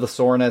little bit of the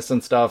soreness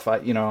and stuff,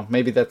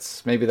 maybe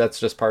that's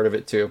just part of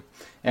it too.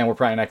 And we're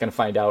probably not going to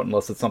find out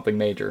unless it's something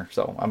major.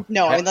 So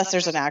unless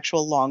there's an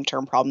actual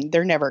long-term problem,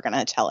 they're never going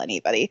to tell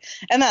anybody.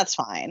 And that's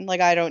fine. Like,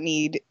 I don't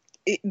need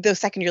the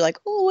second you're like,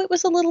 oh, it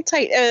was a little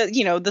tight,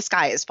 the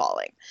sky is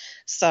falling.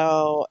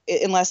 So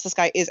unless the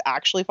sky is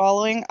actually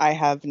falling, I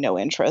have no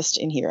interest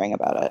in hearing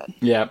about it.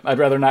 Yeah, I'd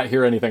rather not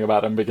hear anything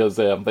about him because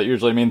that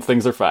usually means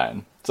things are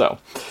fine. So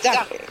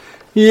exactly.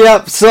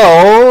 Yep.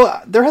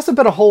 So there hasn't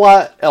been a whole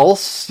lot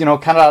else, kind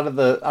of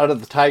out of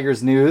the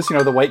Tigers news.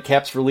 The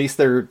Whitecaps released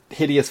their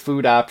hideous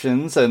food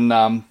options, and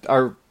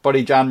our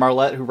buddy John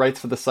Marlette, who writes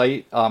for the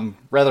site,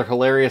 rather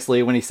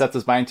hilariously when he sets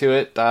his mind to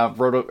it,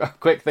 wrote a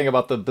quick thing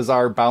about the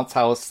bizarre bounce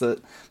house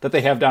that they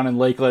have down in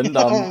Lakeland,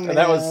 and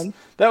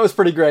that was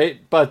pretty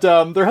great. But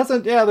there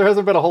hasn't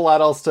been a whole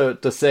lot else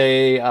to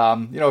say.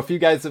 A few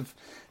guys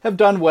have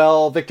done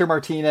well. Victor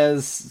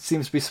Martinez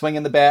seems to be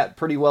swinging the bat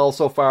pretty well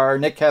so far.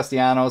 Nick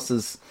Castellanos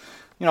is,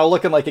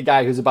 looking like a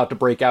guy who's about to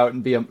break out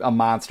and be a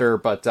monster.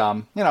 But,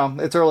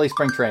 it's early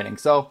spring training.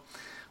 So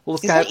we'll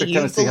just have to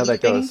kind of see how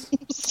that goes.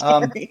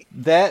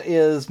 That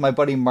is my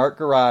buddy Mark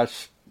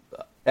Garage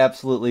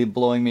absolutely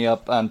blowing me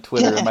up on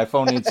Twitter. And my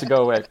phone needs to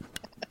go away.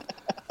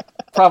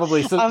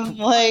 Probably. So, I'm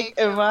like,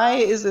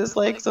 is this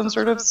like some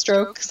sort of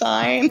stroke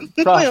sign?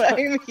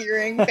 I'm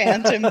hearing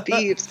phantom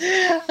beeps.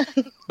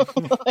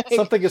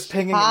 Something is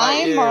pinging in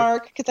my ear. Hi,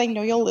 Mark, because I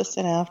know you'll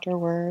listen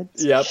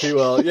afterwards. Yep, he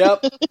will.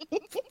 Yep.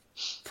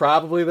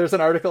 Probably there's an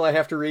article I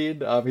have to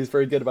read. He's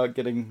very good about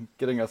getting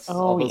us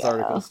all those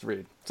articles to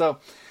read. So,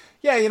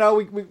 we've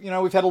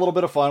had a little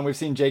bit of fun. We've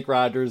seen Jake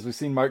Rogers. We've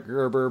seen Mark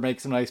Gerber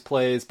make some nice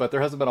plays, but there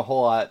hasn't been a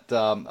whole lot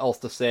else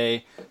to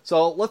say.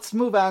 So let's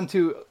move on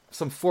to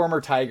some former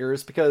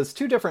Tigers, because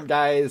 2 different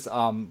guys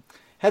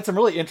had some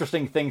really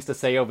interesting things to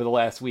say over the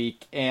last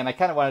week, and I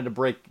kind of wanted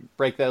to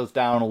break those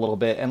down a little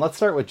bit. And let's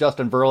start with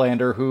Justin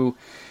Verlander, who,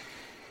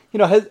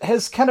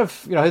 has kind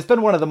of, has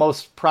been one of the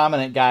most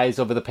prominent guys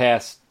over the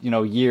past,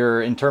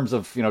 year in terms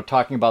of,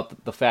 talking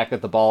about the fact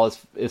that the ball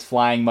is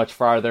flying much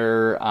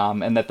farther,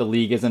 and that the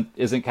league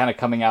isn't kind of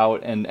coming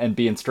out and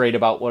being straight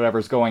about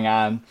whatever's going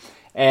on.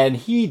 And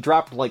he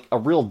dropped like a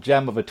real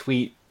gem of a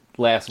tweet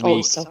last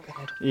week. So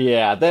good.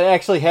 Yeah, that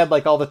actually had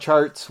like all the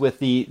charts with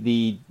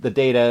the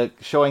data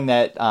showing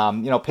that,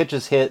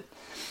 pitches hit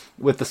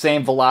with the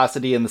same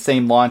velocity and the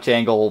same launch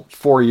angle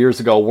 4 years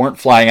ago weren't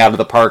flying out of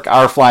the park,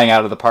 are flying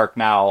out of the park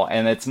now.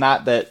 And it's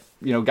not that,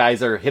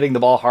 guys are hitting the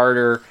ball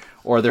harder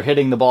or they're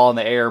hitting the ball in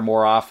the air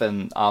more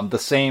often. The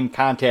same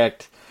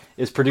contact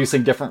is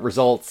producing different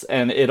results,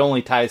 and it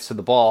only ties to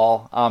the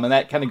ball. And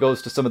that kind of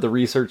goes to some of the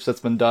research that's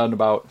been done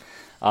about,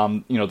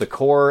 the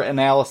core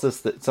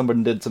analysis that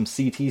someone did some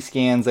CT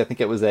scans. I think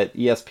it was at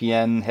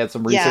ESPN, had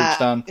some research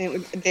done.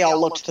 They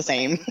all looked the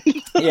same.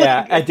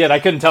 Yeah, I did. I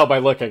couldn't tell by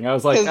looking. I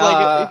was like,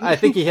 I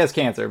think he has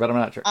cancer, but I'm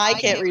not sure. I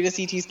can't read a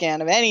CT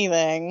scan of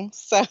anything.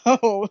 So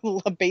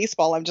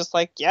baseball, I'm just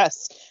like,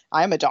 yes,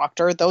 I'm a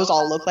doctor. Those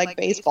all look like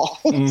baseballs.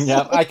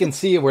 Yeah, I can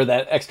see where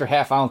that extra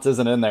half ounce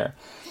isn't in there.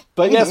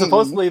 But yeah,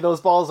 supposedly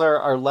those balls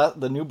are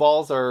the new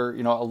balls are,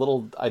 a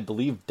little, I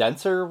believe,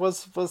 denser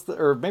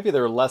or maybe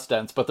they're less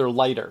dense, but they're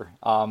lighter.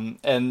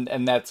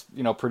 And that's,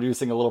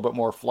 producing a little bit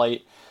more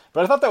flight.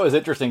 But I thought that was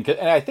interesting,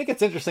 and I think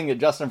it's interesting that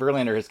Justin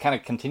Verlander has kind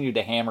of continued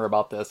to hammer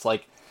about this.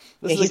 Like,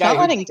 this is he's not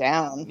letting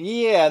down.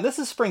 Yeah, this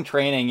is spring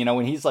training,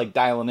 when he's like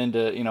dialing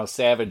into,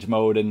 savage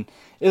mode and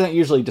isn't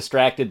usually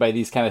distracted by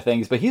these kind of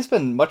things. But he's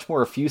been much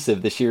more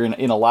effusive this year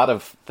in a lot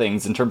of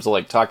things in terms of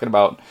like talking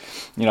about,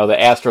 the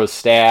Astros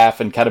staff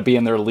and kind of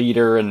being their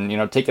leader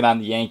and, taking on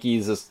the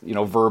Yankees as,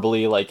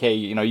 verbally like, hey,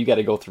 you got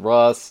to go through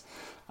us.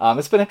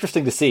 It's been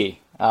interesting to see.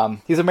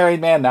 He's a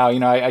married man now,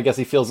 I guess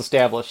he feels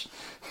established.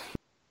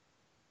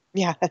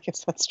 Yeah, I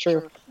guess that's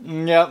true.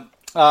 Yep.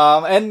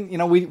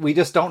 And, we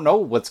just don't know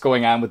what's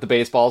going on with the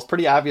baseballs.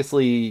 Pretty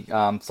obviously,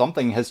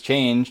 something has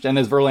changed. And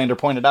as Verlander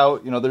pointed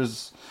out,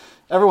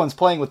 everyone's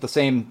playing with the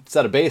same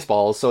set of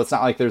baseballs, so it's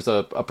not like there's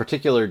a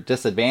particular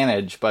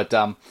disadvantage. But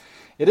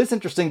it is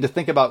interesting to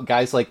think about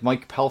guys like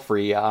Mike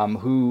Pelfrey,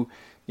 who,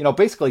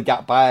 basically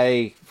got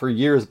by for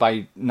years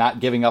by not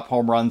giving up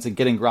home runs and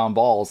getting ground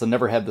balls and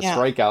never had the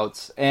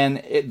strikeouts. And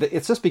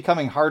it's just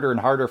becoming harder and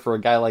harder for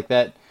a guy like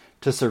that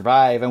to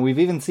survive. And we've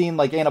even seen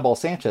like Anibal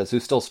Sanchez, who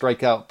still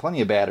strike out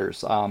plenty of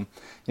batters,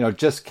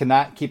 just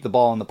cannot keep the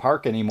ball in the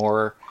park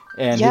anymore.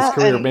 And his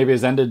career maybe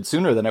has ended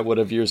sooner than it would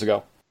have years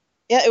ago.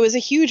 Yeah, it was a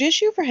huge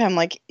issue for him.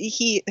 Like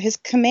his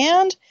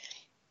command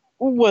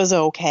was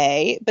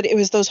okay, but it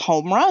was those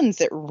home runs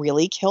that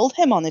really killed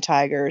him on the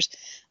Tigers.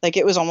 Like,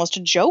 it was almost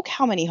a joke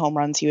how many home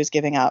runs he was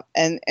giving up.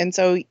 And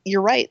so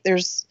you're right.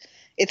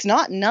 It's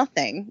not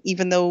nothing,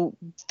 even though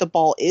the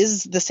ball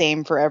is the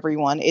same for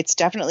everyone. It's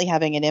definitely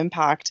having an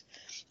impact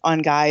on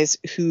guys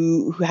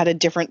who had a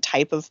different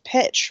type of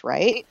pitch,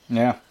 right?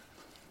 Yeah.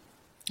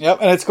 Yep,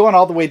 and it's going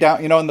all the way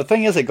down, and the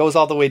thing is, it goes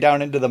all the way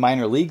down into the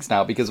minor leagues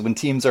now, because when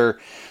teams are,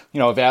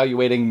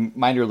 evaluating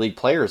minor league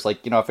players, like,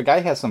 if a guy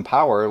has some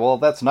power, well,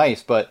 that's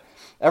nice, but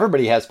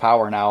everybody has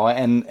power now,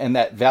 and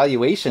that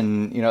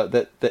valuation,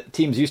 that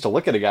teams used to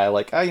look at a guy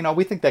like,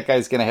 we think that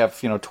guy's going to have,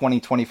 20,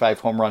 25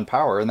 home run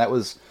power, and it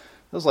was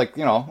like,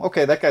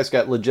 okay, that guy's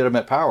got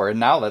legitimate power. And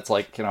now that's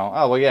like,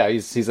 oh, well, yeah,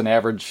 he's an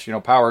average,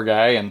 power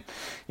guy. And,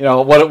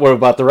 what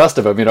about the rest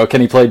of him?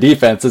 Can he play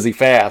defense? Is he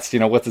fast?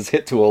 What's his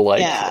hit tool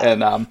like? Yeah.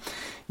 And,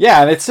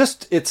 and it's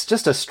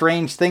just a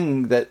strange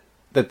thing that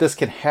this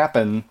can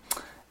happen,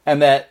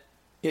 and that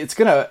it's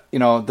going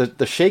to,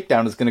 the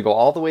shakedown is going to go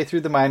all the way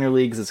through the minor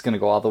leagues. It's going to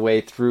go all the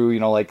way through,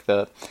 like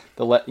the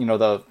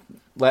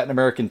Latin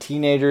American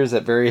teenagers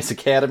at various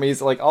academies.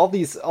 Like, all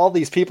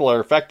these people are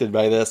affected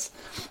by this,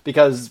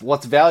 because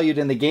what's valued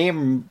in the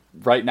game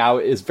right now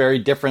is very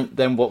different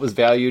than what was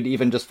valued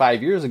even just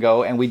 5 years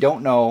ago. And we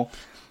don't know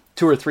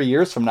 2 or 3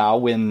 years from now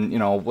when,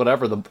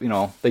 whatever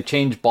they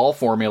change ball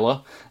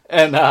formula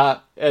and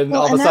all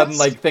of a sudden,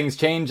 like, things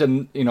change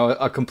and,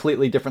 a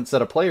completely different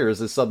set of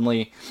players is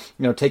suddenly,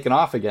 taken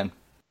off again.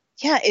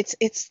 Yeah,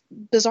 it's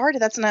bizarre.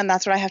 And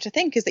that's what I have to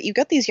think, is that you've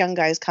got these young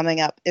guys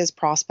coming up as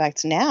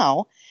prospects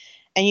now,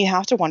 and you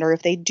have to wonder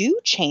if they do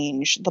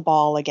change the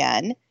ball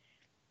again,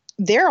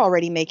 they're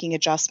already making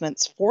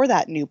adjustments for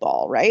that new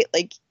ball, right?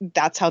 Like,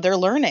 that's how they're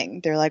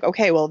learning. They're like,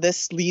 okay, well,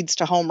 this leads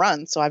to home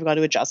runs, so I've got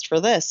to adjust for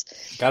this.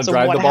 Got to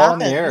drive the ball in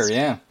the air,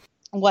 yeah.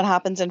 What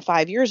happens in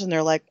 5 years? And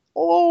they're like,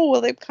 oh,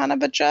 well, they've kind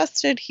of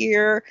adjusted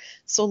here,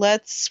 so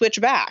let's switch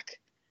back.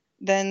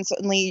 Then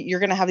suddenly you're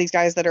going to have these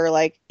guys that are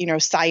like,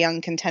 Cy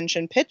Young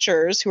contention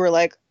pitchers who are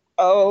like,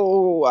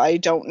 oh, I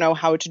don't know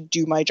how to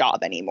do my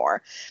job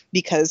anymore,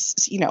 because,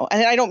 and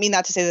I don't mean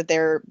that to say that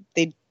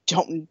they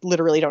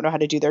literally don't know how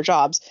to do their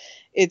jobs.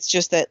 It's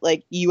just that,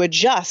 like, you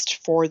adjust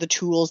for the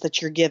tools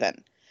that you're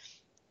given.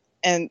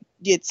 And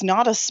it's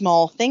not a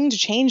small thing to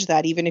change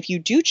that, even if you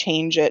do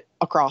change it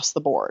across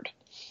the board.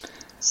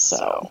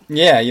 So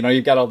yeah,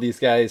 you've got all these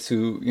guys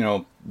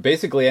who,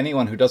 basically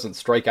anyone who doesn't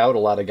strike out a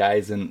lot of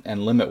guys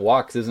and limit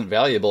walks isn't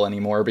valuable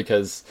anymore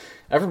because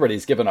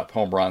everybody's given up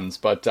home runs.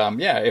 But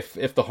yeah,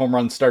 if the home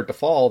runs start to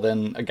fall,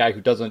 then a guy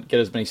who doesn't get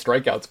as many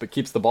strikeouts but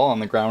keeps the ball on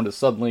the ground is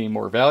suddenly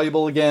more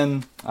valuable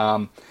again.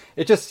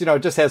 It just,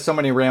 it just has so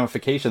many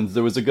ramifications.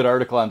 There was a good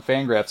article on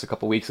Fangraphs a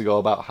couple weeks ago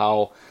about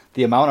how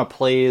the amount of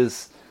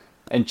plays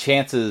and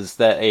chances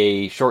that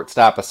a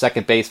shortstop, a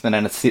second baseman,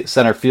 and a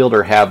center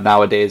fielder have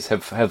nowadays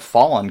have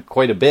fallen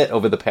quite a bit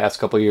over the past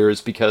couple of years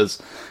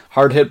because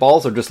hard hit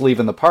balls are just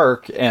leaving the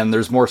park, and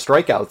there's more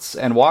strikeouts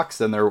and walks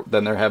than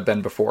there have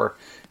been before.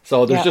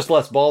 So there's just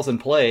less balls in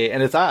play,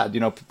 and it's odd.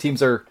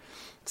 Teams are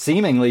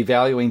seemingly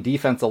valuing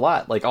defense a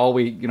lot. Like all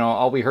we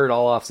heard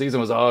all off season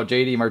was, oh,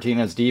 JD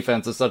Martinez's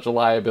defense is such a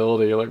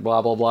liability, like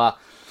blah blah blah.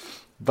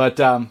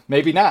 But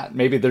maybe not.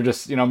 Maybe they're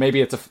just,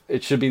 maybe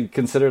it should be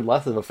considered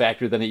less of a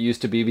factor than it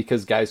used to be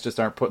because guys just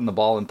aren't putting the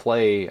ball in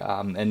play.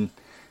 And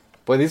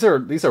boy, these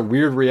are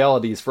weird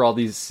realities for all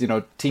these,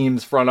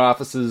 teams, front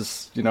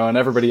offices, and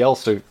everybody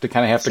else to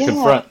kind of have to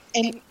confront.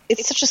 And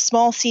it's such a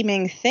small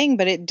seeming thing,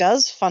 but it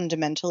does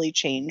fundamentally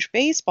change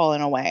baseball in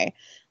a way.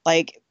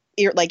 Like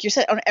you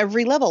said, on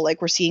every level,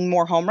 like we're seeing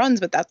more home runs,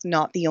 but that's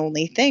not the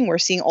only thing. We're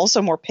seeing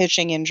also more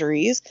pitching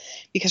injuries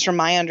because from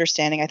my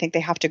understanding, I think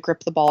they have to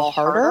grip the ball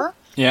harder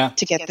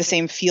to get the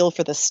same feel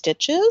for the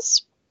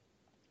stitches.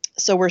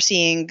 So we're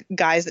seeing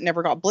guys that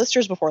never got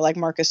blisters before, like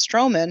Marcus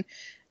Stroman,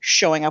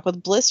 showing up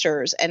with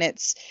blisters. And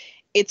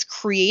it's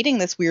creating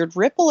this weird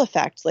ripple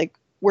effect, like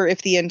where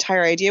if the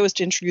entire idea was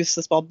to introduce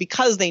this ball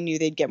because they knew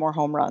they'd get more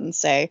home runs,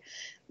 say,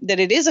 that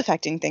it is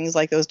affecting things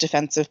like those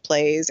defensive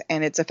plays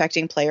and it's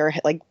affecting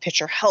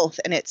pitcher health.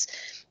 And it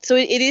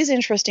is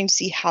interesting to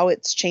see how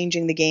it's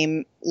changing the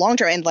game long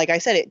term. And like I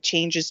said, it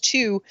changes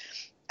too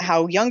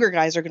how younger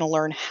guys are going to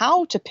learn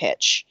how to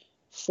pitch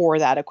for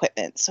that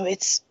equipment. So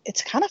it's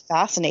kind of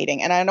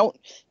fascinating. And I don't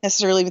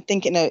necessarily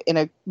think in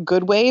a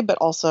good way, but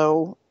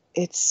also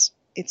it's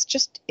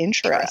just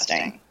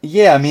interesting.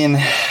 Yeah. I mean,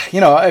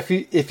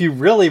 if you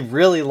really,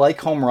 really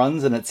like home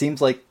runs, and it seems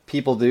like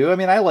people do. I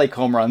mean, I like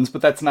home runs,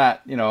 but that's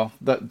not,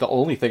 the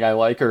only thing I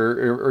like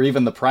or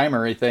even the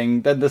primary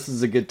thing. Then this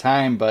is a good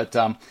time. But,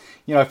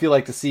 if you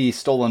like to see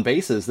stolen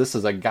bases, this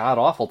is a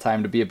god-awful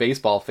time to be a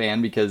baseball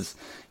fan because,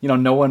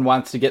 no one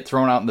wants to get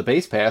thrown out in the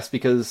base pass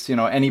because,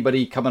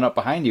 anybody coming up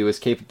behind you is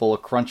capable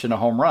of crunching a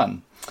home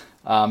run.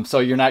 So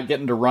you're not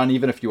getting to run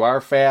even if you are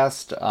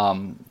fast.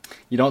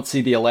 You don't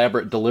see the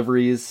elaborate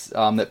deliveries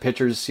that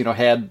pitchers,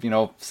 had,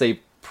 say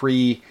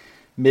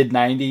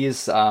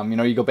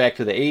mid-90s. You go back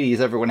to the 80s,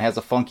 everyone has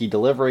a funky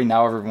delivery.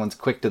 Now everyone's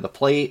quick to the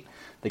plate.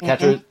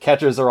 The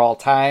catchers are all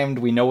timed.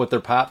 We know what their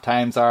pop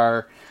times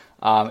are.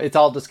 It's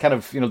all just kind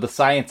of, the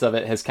science of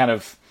it has kind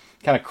of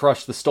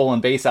crushed the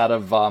stolen base out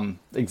of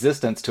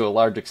existence to a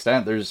large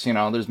extent.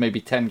 There's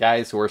maybe 10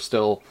 guys who are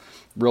still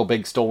real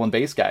big stolen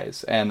base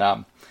guys.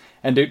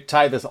 And to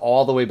tie this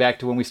all the way back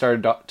to when we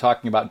started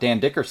talking about Dan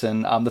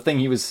Dickerson, the thing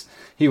he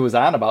was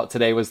on about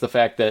today was the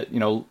fact that,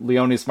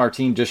 Leonys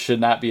Martin just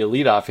should not be a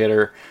leadoff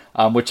hitter,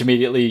 which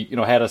immediately,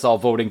 had us all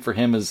voting for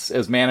him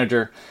as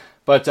manager.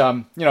 But,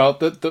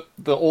 the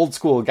old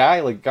school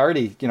guy like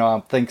Gardy,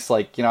 thinks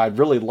like, I'd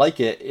really like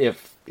it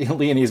if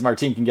Leonys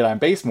Martin can get on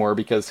base more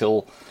because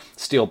he'll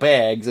steal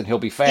bags and he'll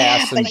be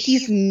fast. Yeah, but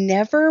he's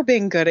never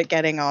been good at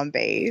getting on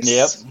base.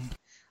 Yep.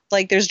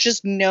 Like, there's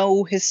just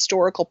no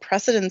historical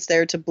precedence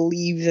there to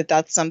believe that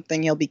that's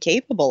something he'll be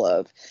capable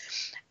of.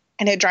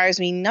 And it drives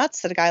me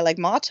nuts that a guy like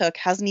Matuk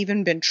hasn't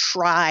even been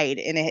tried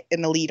in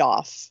the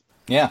leadoff.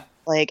 Yeah.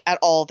 Like, at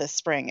all this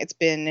spring. It's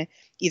been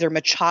either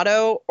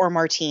Machado or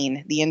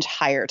Martin the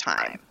entire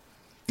time.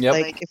 Yep.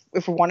 Like,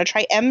 if we want to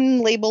try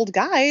M-labeled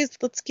guys,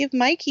 let's give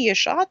Mikey a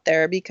shot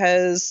there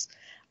because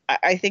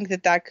I think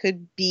that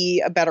could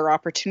be a better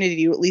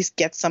opportunity to at least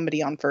get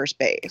somebody on first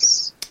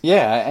base.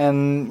 Yeah,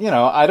 and,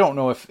 I don't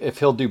know if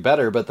he'll do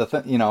better, but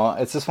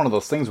it's just one of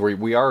those things where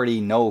we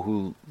already know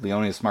who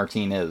Leonys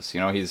Martin is.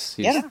 He's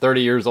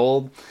 30 years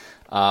old.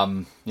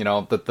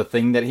 The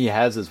thing that he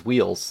has is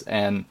wheels.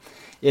 And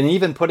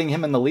even putting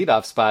him in the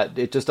leadoff spot,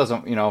 it just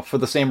doesn't, for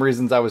the same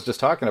reasons I was just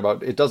talking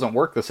about, it doesn't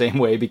work the same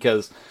way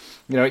because,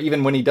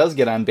 even when he does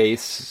get on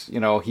base,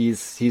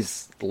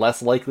 he's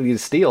less likely to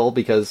steal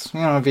because,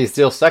 if he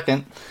steals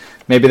second,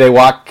 maybe they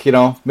walk,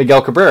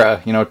 Miguel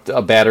Cabrera,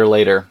 a batter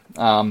later.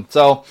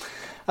 So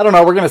I don't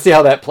know. We're going to see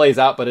how that plays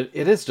out, but it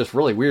is just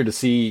really weird to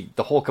see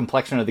the whole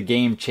complexion of the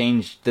game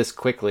change this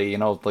quickly.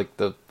 Like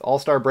the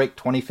All-Star break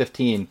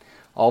 2015,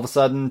 all of a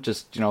sudden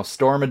just,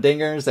 storm of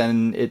dingers,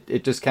 and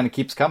it just kind of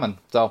keeps coming.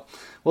 So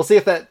we'll see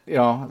if that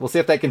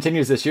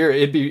continues this year.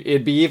 It'd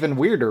be even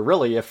weirder,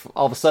 really, if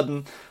all of a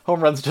sudden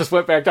home runs just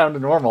went back down to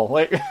normal.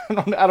 Like,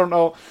 I don't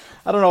know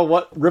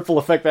what ripple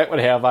effect that would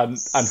have on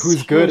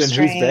who's good and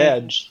who's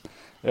bad.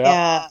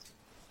 Yeah.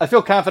 I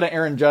feel confident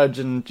Aaron Judge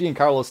and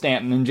Giancarlo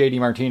Stanton and JD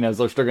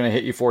Martinez are still going to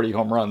hit you 40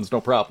 home runs,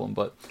 no problem.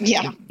 But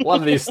yeah, a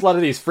lot of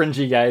these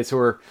fringy guys who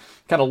are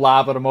kind of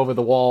lobbing them over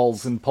the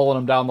walls and pulling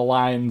them down the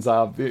lines,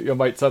 you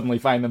might suddenly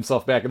find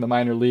themselves back in the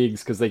minor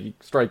leagues because they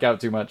strike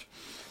out too much.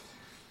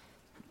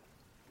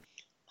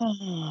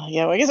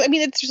 Yeah, well, I guess, I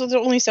mean, there's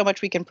only so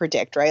much we can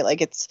predict, right?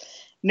 Like,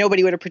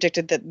 nobody would have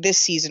predicted that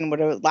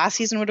last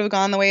season would have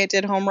gone the way it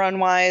did home run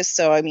wise.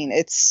 So, I mean,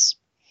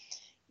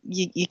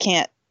 you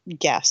can't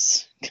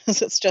guess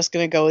because it's just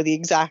going to go the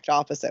exact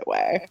opposite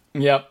way.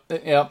 Yep,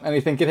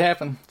 anything could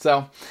happen.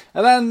 So,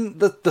 and then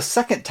the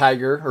second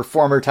Tiger, or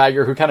former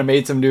Tiger, who kind of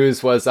made some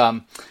news was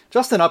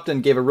Justin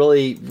Upton gave a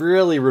really,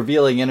 really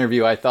revealing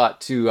interview, I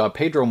thought, to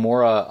Pedro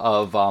Mora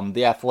of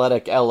The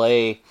Athletic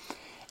LA.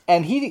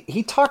 And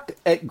he talked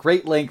at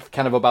great length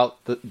kind of about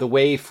the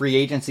way free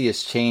agency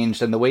has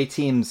changed and the way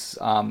teams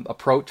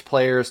approach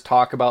players,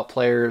 talk about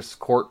players,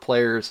 court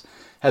players,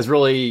 has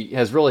really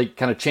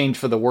kind of changed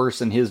for the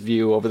worse in his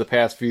view over the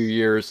past few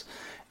years.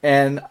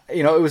 And,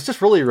 it was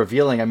just really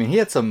revealing. I mean, he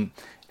had some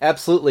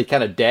absolutely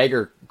kind of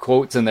dagger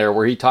quotes in there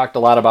where he talked a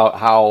lot about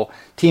how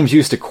teams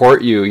used to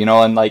court you,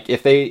 and like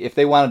if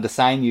they wanted to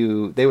sign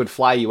you, they would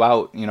fly you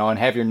out, and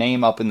have your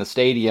name up in the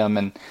stadium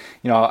and,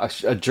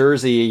 a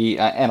jersey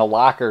and a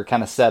locker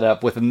kind of set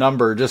up with a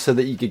number just so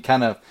that you could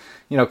kind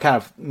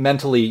of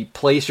mentally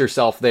place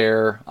yourself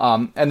there.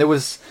 And there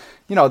was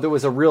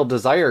a real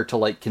desire to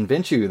like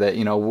convince you that,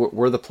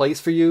 we're the place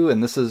for you.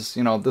 And this is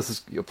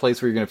a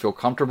place where you're going to feel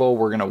comfortable.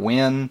 We're going to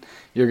win.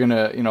 You're going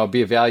to,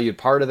 be a valued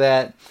part of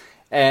that.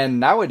 And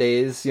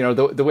nowadays,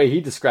 the way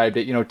he described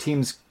it,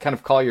 teams kind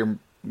of call your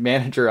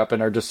manager up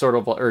and are just sort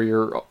of, or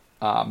your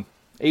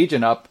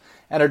agent up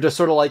and are just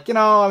sort of like,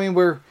 I mean,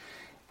 we're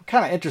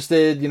kind of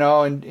interested,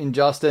 in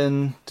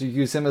Justin, to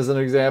use him as an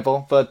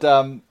example. But,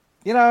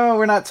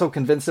 we're not so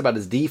convinced about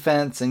his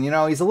defense. And,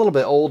 he's a little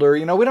bit older.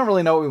 We don't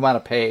really know what we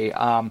want to pay.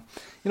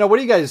 What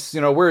do you guys,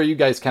 where are you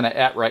guys kind of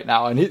at right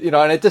now? And,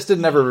 and it just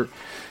didn't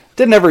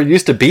ever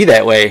used to be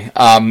that way.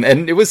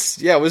 And it was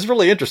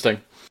really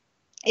interesting.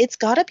 It's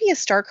got to be a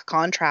stark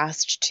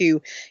contrast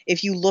to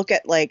if you look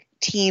at like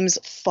teams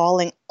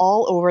falling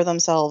all over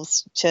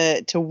themselves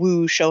to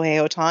woo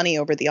Shohei Ohtani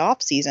over the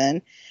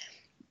offseason,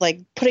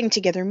 like putting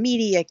together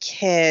media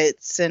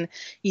kits and,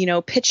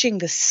 pitching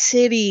the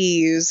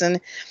cities.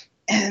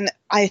 And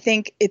I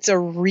think it's a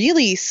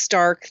really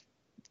stark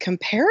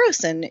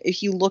comparison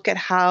if you look at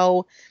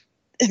how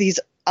these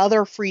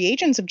other free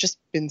agents have just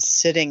been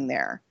sitting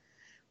there.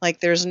 Like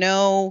there's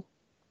no,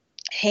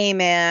 hey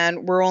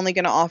man, we're only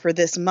going to offer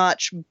this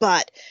much,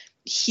 but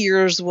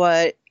here's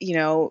what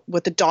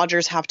the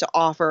Dodgers have to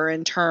offer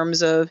in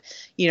terms of,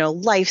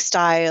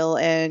 lifestyle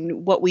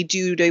and what we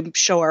do to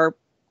show our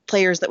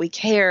players that we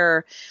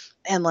care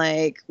and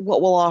like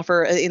what we'll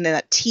offer in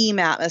that team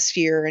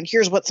atmosphere. And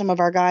here's what some of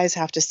our guys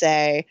have to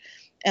say.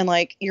 And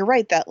like, you're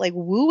right that like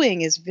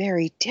wooing is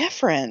very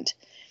different.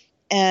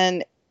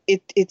 And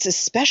it's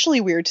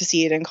especially weird to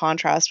see it in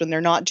contrast when they're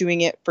not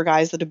doing it for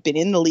guys that have been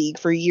in the league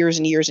for years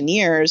and years and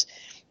years,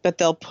 but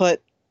they'll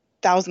put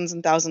thousands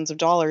and thousands of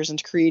dollars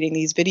into creating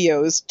these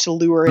videos to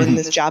lure in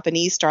this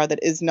Japanese star that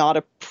is not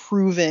a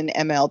proven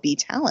MLB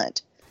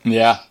talent.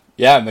 Yeah.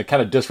 Yeah. And the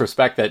kind of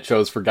disrespect that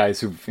shows for guys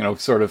who've,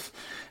 sort of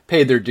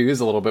paid their dues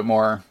a little bit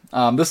more.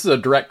 This is a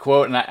direct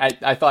quote, and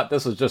I thought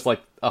this was just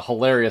like a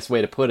hilarious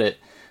way to put it.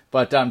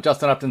 But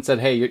Justin Upton said,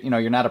 hey,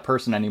 you're not a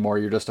person anymore.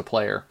 You're just a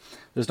player.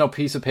 There's no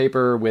piece of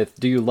paper with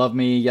 "Do you love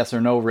me? Yes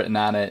or no" written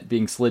on it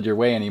being slid your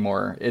way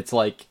anymore. It's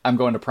like, I'm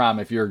going to prom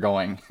if you're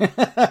going,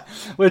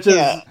 which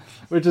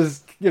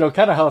is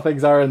kind of how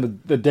things are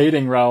in the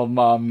dating realm.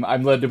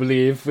 I'm led to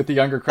believe with the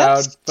younger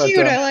crowd. That's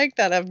cute. I like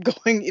that. I'm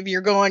going. If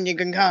you're going, you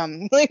can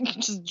come. Like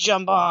just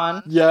jump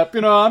on. Yep.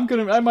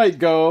 I might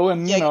go,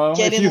 and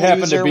get if you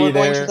happen to be we're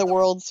there. Going to the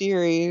World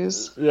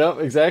Series.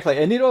 Yep. Exactly.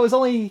 And it was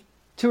only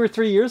 2 or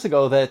 3 years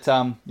ago that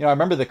I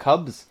remember the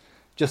Cubs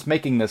just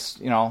making this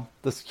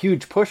this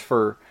huge push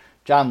for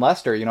John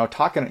Lester,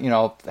 talking,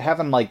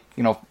 having like,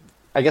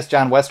 I guess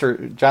John Lester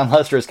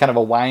is kind of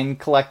a wine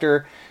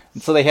collector,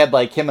 and so they had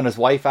like him and his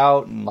wife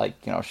out and like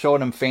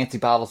showing him fancy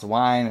bottles of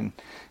wine and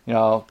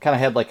kind of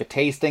had like a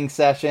tasting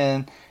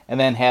session, and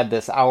then had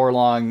this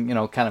hour-long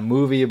kind of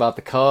movie about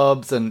the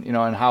Cubs and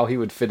and how he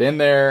would fit in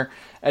there.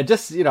 And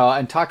just,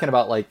 and talking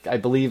about, like, I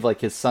believe,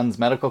 like, his son's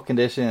medical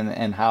condition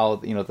and how,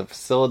 the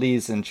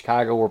facilities in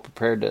Chicago were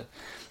prepared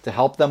to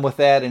help them with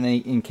that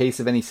in case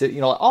of any,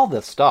 all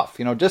this stuff,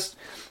 just,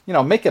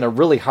 making a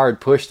really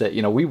hard push that,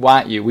 we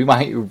want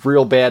you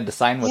real bad to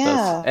sign with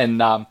us.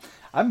 And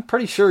I'm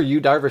pretty sure Yu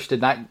Darvish did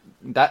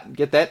not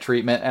get that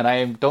treatment, and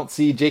I don't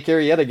see Jake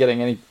Arrieta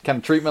getting any kind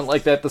of treatment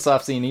like that this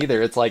offseason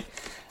either. It's like,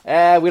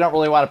 we don't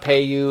really want to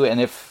pay you, and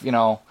if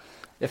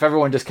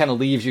everyone just kind of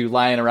leaves you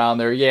lying around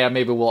there, yeah,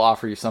 maybe we'll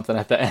offer you something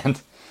at the end.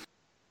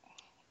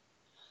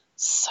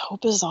 So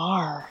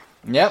bizarre.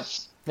 Yep.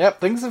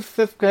 Things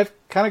have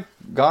kind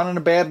of gone in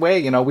a bad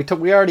way.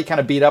 We already kind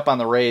of beat up on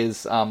the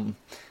Rays,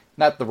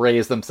 not the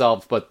Rays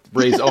themselves, but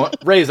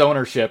Rays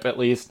ownership at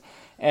least.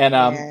 And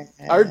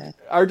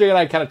RJ and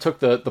I kind of took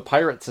the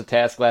Pirates to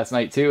task last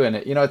night too. And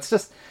it's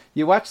just,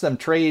 you watch them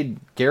trade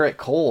Garrett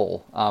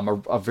Cole,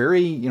 a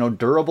very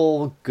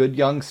durable, good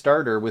young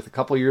starter with a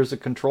couple years of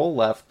control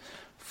left,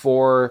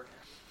 for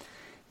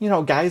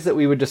guys that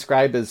we would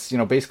describe as,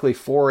 basically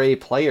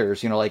 4A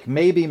players. Like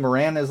maybe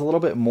Moran is a little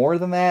bit more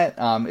than that.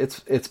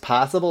 It's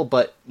possible,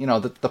 but,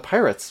 the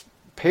Pirates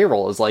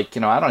payroll is like,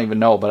 I don't even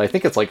know, but I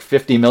think it's like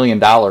 $50 million,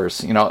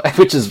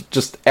 which is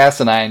just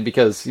asinine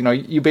because,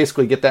 you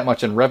basically get that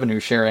much in revenue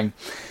sharing.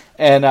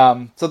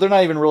 And so they're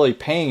not even really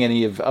paying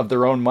any of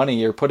their own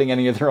money or putting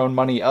any of their own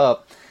money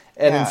up.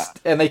 And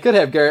and they could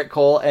have Garrett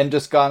Cole and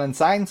just gone and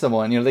signed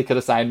someone. They could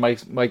have signed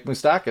Mike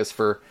Moustakas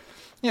for,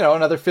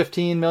 another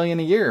 $15 million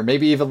a year,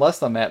 maybe even less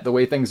than that, the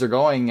way things are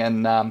going.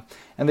 And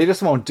they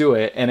just won't do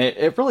it. And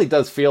it really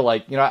does feel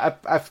like,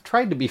 I've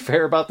tried to be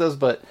fair about this,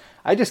 but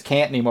I just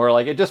can't anymore.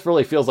 Like, it just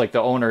really feels like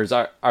the owners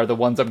are the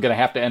ones I'm going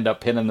to have to end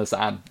up pinning this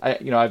on.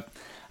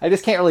 I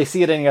just can't really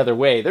see it any other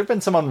way. There have been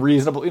some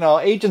unreasonable,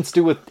 agents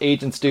do what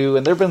agents do,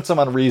 and there have been some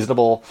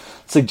unreasonable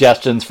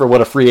suggestions for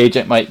what a free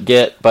agent might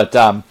get. But,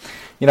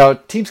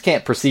 teams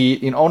can't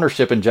proceed,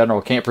 ownership in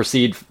general can't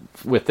proceed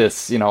with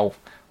this,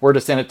 we're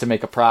just in it to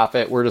make a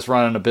profit. We're just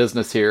running a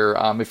business here.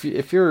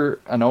 If you're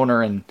an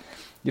owner and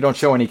you don't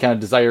show any kind of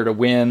desire to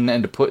win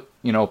and to put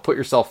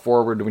yourself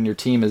forward when your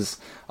team is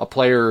a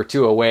player or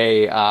two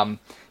away,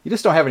 you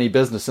just don't have any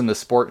business in this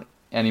sport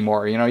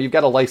anymore. You've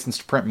got a license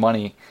to print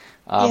money.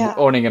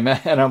 Owning an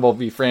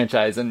MLB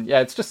franchise, and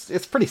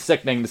it's pretty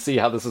sickening to see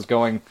how this is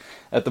going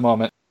at the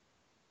moment.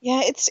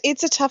 Yeah,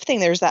 it's a tough thing.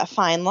 There's that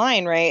fine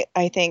line, right?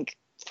 I think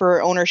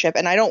for ownership,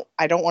 and I don't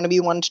want to be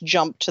one to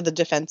jump to the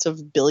defense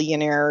of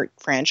billionaire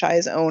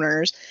franchise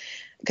owners,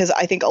 because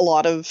I think a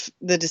lot of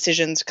the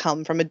decisions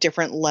come from a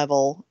different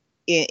level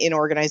in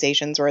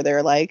organizations where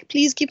they're like,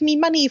 please give me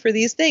money for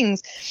these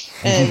things.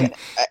 And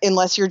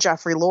unless you're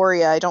Jeffrey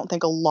Loria, I don't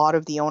think a lot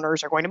of the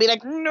owners are going to be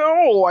like,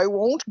 no, I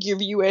won't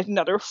give you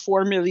another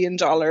 $4 million.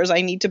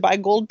 I need to buy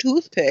gold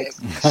toothpicks.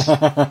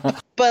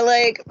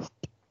 But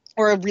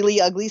or really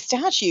ugly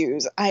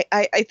statues.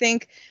 I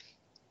think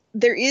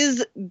there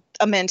is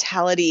a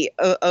mentality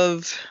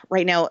of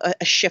right now,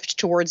 a shift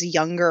towards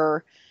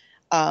younger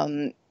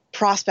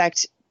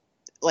prospect,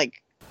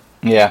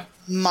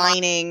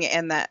 mining,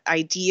 and that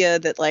idea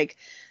that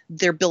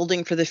they're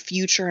building for the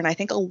future. And I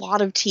think a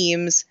lot of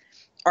teams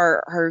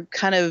are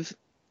kind of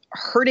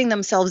hurting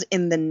themselves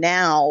in the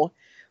now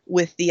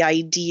with the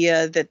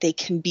idea that they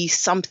can be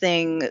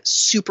something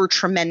super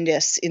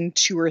tremendous in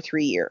 2 or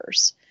 3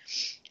 years.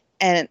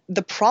 And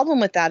the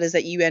problem with that is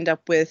that you end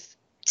up with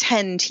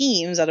 10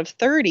 teams out of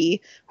 30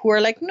 who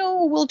are like,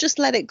 no, we'll just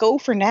let it go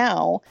for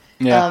now.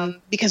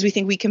 Because we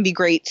think we can be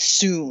great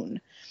soon.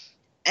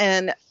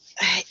 And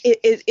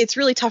it's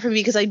really tough for me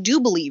because I do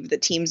believe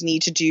that teams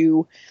need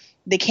to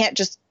they can't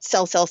just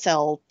sell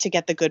to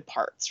get the good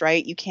parts,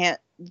 right? You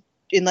can't,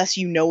 unless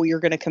you're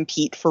going to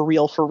compete for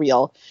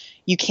real,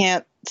 you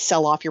can't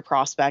sell off your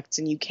prospects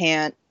and you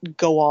can't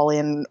go all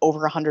in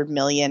over 100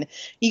 million.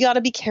 You got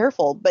to be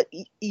careful, but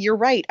you're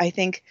right. I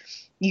think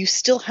you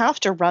still have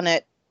to run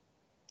it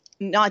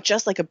not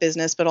just like a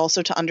business, but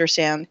also to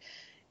understand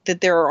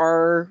that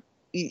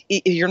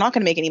you're not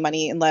going to make any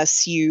money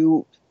unless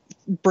you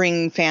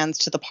bring fans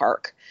to the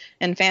park,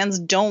 and fans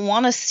don't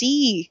want to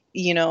see,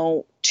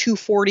 2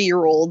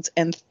 40-year-olds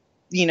and,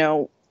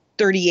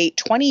 38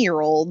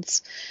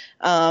 20-year-olds,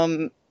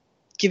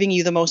 giving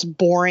you the most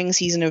boring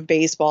season of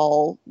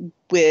baseball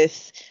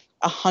with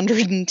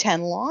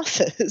 110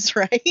 losses,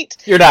 right?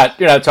 You're not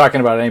talking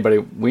about anybody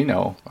we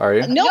know, are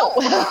you? No.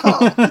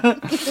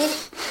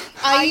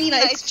 I mean,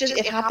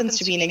 it happens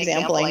to be an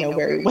example I know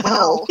very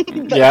well.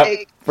 Yeah,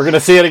 we're gonna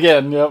see it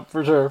again. Yep,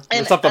 for sure.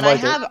 And something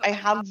like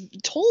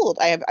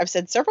I've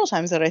said several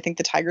times that I think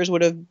the Tigers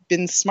would have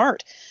been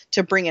smart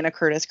to bring in a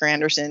Curtis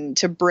Granderson,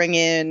 to bring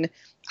in.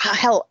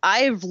 Hell,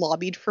 I've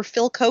lobbied for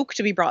Phil Koch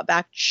to be brought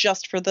back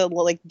just for the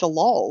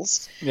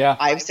lulz. Yeah,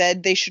 I've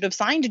said they should have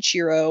signed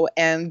Ichiro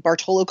and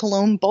Bartolo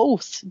Colon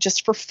both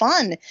just for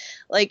fun.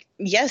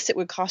 Yes, it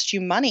would cost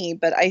you money,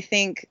 but I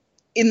think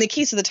in the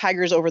case of the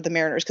Tigers over the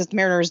Mariners, because the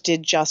Mariners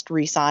did just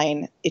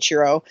re-sign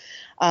Ichiro,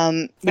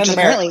 which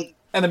apparently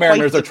and the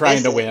Mariners are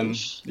trying to win.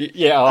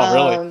 Yeah,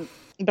 really.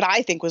 But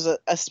I think was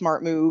a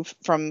smart move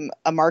from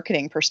a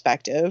marketing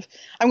perspective.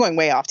 I'm going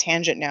way off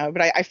tangent now,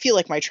 but I feel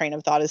like my train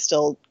of thought is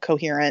still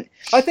coherent.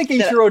 I think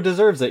Ichiro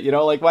deserves it.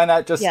 Why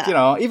not just,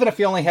 even if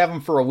you only have him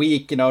for a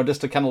week,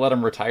 just to kind of let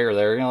him retire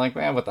there.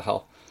 Man, what the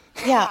hell?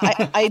 Yeah,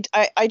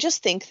 I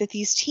just think that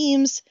these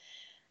teams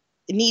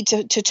need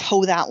to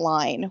toe that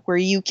line where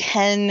you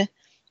can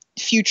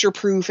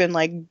future-proof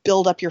and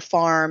build up your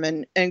farm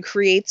and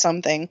create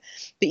something,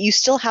 but you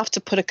still have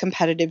to put a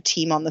competitive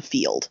team on the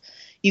field.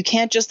 You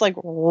can't just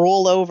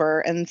roll over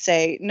and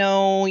say,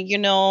 no,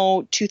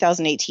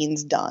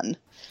 2018's done.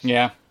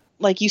 Yeah.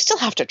 You still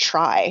have to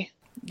try.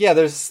 Yeah,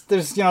 there's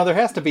there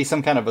has to be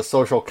some kind of a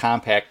social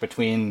compact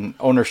between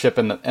ownership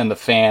and the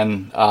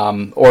fan,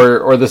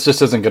 or this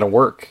just isn't going to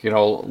work,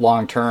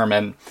 long term.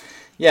 And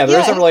there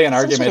isn't really an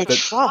argument that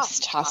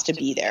trust has to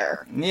be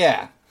there.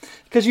 Yeah.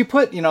 because you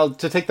put,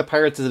 to take the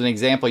Pirates as an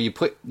example, you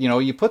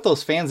put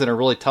those fans in a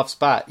really tough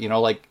spot.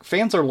 Like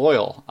fans are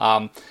loyal,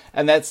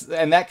 and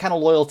that kind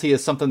of loyalty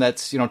is something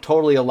that's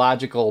totally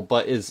illogical,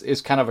 but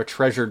is kind of a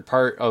treasured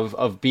part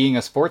of being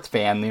a sports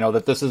fan.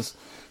 That this is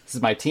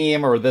my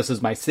team, or this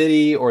is my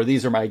city, or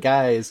these are my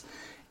guys.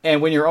 And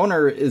when your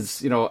owner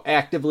is,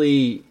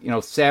 actively,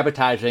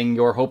 sabotaging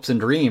your hopes and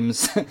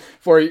dreams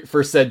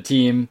for said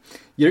team,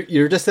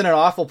 you're just in an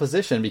awful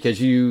position, because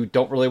you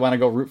don't really want to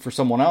go root for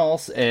someone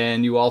else,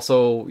 and you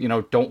also,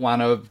 don't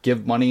want to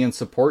give money and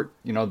support,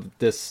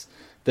 this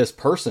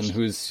person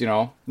who's,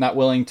 not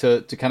willing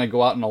to kind of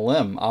go out on a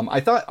limb. I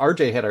thought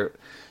RJ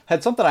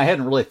had something I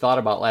hadn't really thought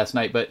about last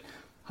night, but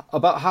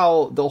about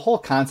how the whole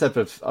concept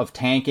of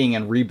tanking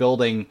and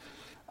rebuilding.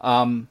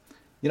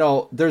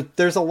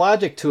 There's a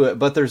logic to it,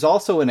 but there's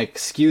also an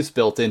excuse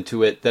built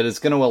into it that is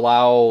going to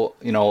allow,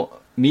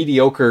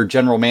 mediocre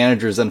general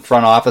managers and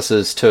front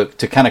offices to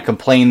kind of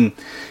complain,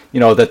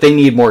 that they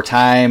need more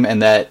time,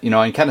 and that,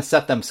 and kind of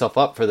set themselves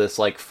up for this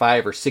like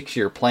 5 or 6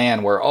 year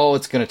plan where,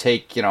 it's going to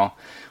take,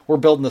 we're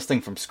building this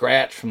thing from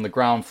scratch, from the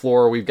ground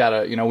floor. We've got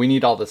to, we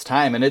need all this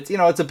time. And it's,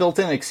 it's a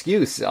built-in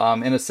excuse,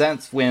 in a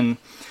sense, when,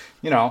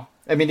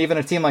 even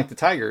a team like the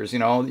Tigers,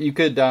 you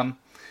could,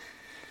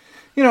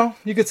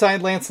 you could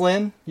sign Lance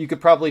Lynn. You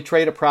could probably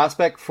trade a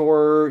prospect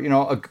for,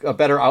 a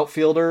better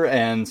outfielder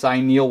and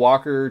sign Neil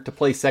Walker to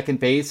play second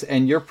base.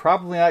 And you're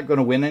probably not going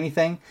to win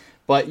anything,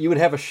 but you would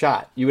have a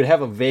shot. You would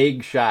have a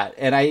vague shot.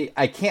 And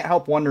I can't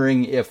help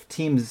wondering if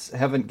teams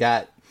haven't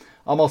got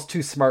almost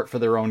too smart for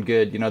their own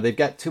good. They've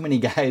got too many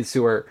guys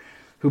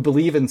who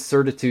believe in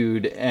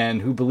certitude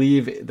and who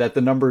believe that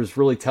the numbers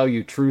really tell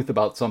you truth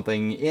about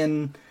something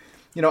in,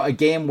 a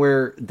game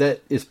where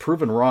that is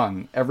proven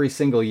wrong every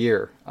single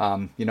year.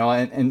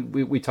 And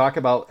we talk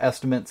about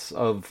estimates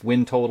of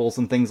win totals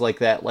and things like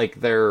that,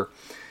 like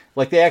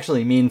they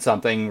actually mean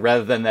something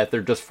rather than that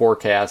they're just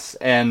forecasts.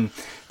 And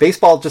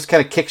baseball just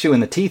kind of kicks you in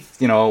the teeth,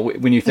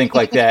 when you think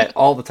like that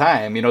all the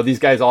time. These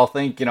guys all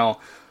think,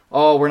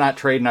 we're not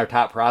trading our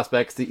top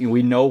prospects.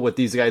 We know what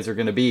these guys are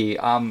going to be.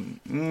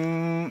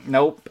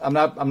 Nope, I'm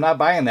not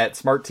buying that.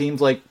 Smart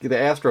teams like the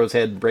Astros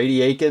had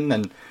Brady Aiken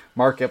and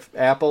Mark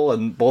Apple,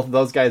 and both of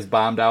those guys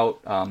bombed out.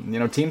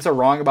 Teams are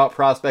wrong about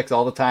prospects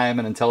all the time,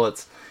 and until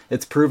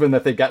it's proven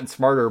that they've gotten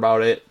smarter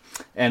about it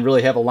and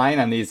really have a line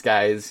on these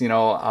guys,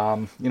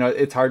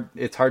 it's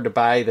hard to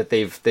buy that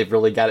they've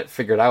really got it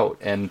figured out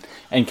and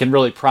can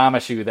really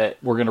promise you that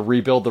we're going to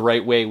rebuild the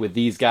right way with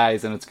these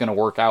guys and it's going to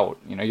work out.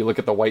 You look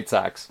at the White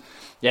Sox.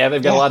 Yeah,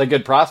 they've got a lot of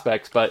good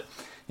prospects, but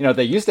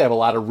they used to have a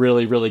lot of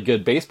really, really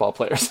good baseball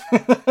players.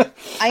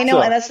 I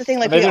know, and that's the thing.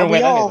 Like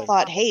we all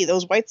thought, hey,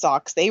 those White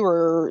Sox, they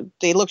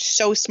looked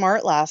so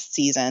smart last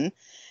season,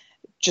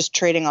 just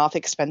trading off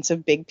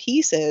expensive big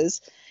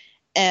pieces.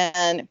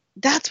 And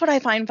that's what I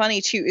find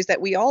funny too, is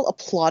that we all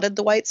applauded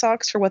the White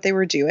Sox for what they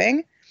were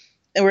doing.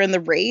 And when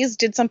the Rays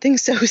did something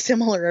so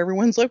similar,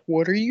 everyone's like,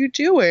 what are you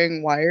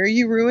doing? Why are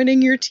you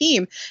ruining your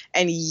team?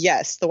 And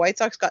yes, the White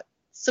Sox got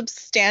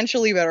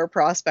substantially better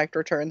prospect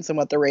returns than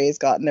what the Rays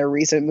got in their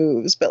recent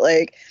moves. But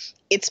like,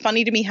 it's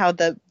funny to me how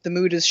the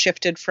mood has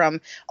shifted from,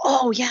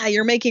 oh yeah,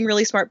 you're making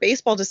really smart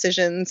baseball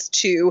decisions,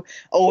 to,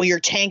 oh, you're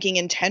tanking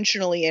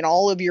intentionally and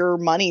all of your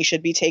money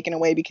should be taken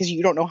away because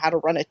you don't know how to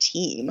run a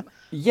team.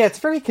 Yeah, it's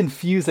very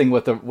confusing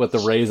what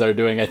the Rays are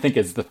doing, I think,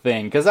 is the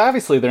thing. Because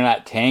obviously they're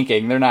not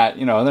tanking. They're not,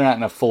 they're not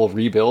in a full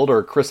rebuild.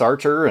 Or Chris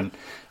Archer and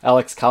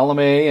Alex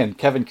Colomé and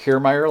Kevin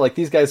Kiermaier, like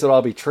these guys would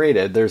all be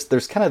traded.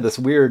 There's kind of this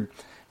weird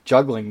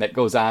juggling that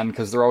goes on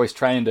because they're always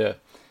trying to,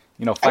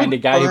 find a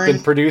guy who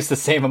can produce the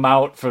same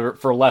amount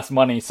for less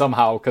money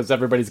somehow, because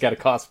everybody's got to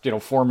cost,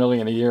 $4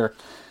 million a year.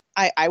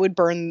 I would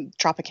burn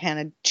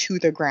Tropicana to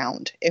the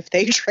ground if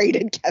they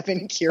traded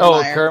Kevin Kiermaier.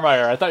 Oh,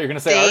 Kiermaier. I thought you were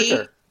going to say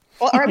Archer.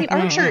 Well,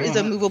 Archer is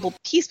a movable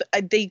piece,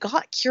 but they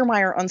got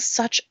Kiermaier on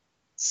such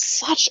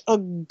a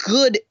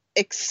good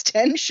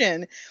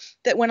extension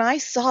that when I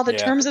saw the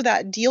terms of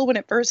that deal when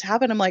it first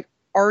happened, I'm like,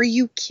 are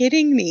you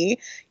kidding me?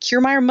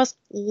 Kiermaier must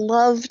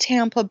love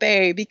Tampa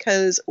Bay,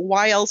 because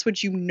why else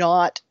would you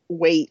not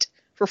wait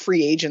for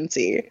free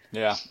agency?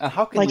 Yeah, and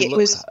how can it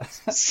was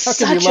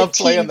such a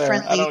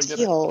team-friendly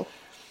deal.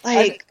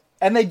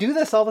 And they do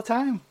this all the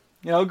time.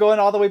 Going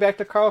all the way back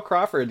to Carl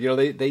Crawford.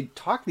 They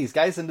talk these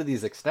guys into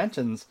these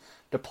extensions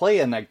to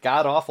play in a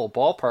god-awful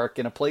ballpark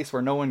in a place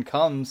where no one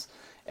comes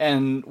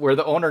and where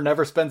the owner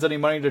never spends any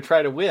money to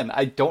try to win.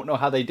 I don't know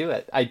how they do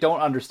it. I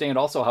don't understand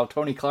also how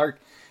Tony Clark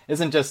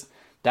isn't just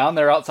down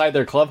there outside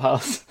their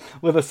clubhouse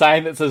with a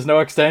sign that says no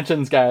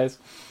extensions, guys.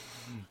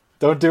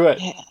 Don't do it.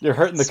 Yeah, you're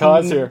hurting the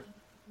cause here.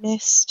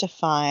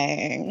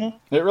 Mystifying.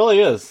 It really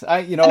is.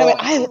 I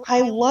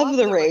love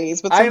the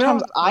Rays, but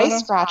sometimes I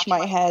scratch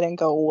my head and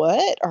go,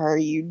 what are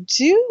you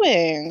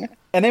doing?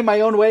 And in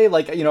my own way,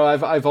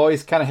 I've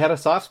always kind of had a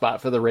soft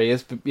spot for the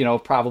Rays,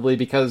 probably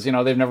because,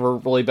 they've never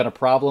really been a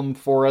problem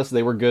for us.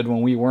 They were good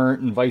when we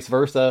weren't, and vice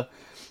versa.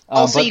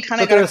 Also, you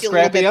kind of got to feel a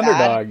little bit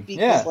underdog. Bad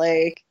because,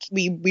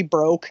 we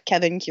broke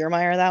Kevin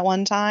Kiermaier that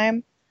one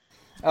time.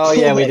 Oh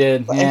yeah, we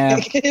did. Yeah,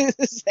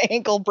 his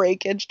ankle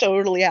breakage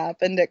totally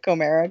happened at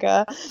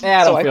Comerica.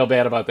 Yeah, I don't feel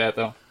bad about that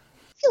though.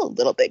 I feel a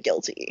little bit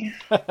guilty.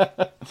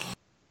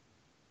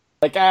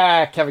 Like,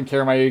 Kevin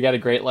Kiermaier, you got a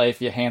great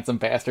life, you handsome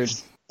bastard.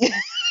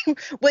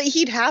 Well,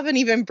 he'd have an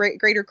even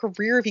greater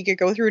career if he could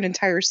go through an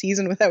entire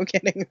season without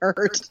getting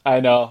hurt. I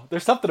know.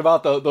 There's something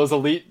about those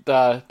elite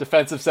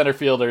defensive center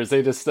fielders.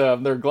 They just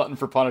they're glutton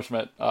for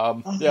punishment.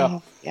 Yeah.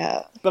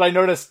 But I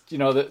noticed,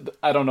 that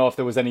I don't know if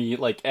there was any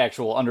like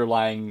actual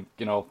underlying,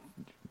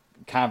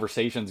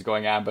 conversations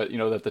going on, but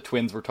that the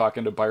Twins were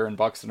talking to Byron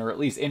Buxton, or at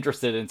least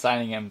interested in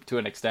signing him to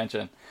an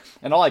extension.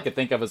 And all I could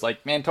think of is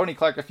like, man, Tony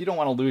Clark, if you don't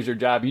want to lose your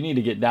job, you need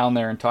to get down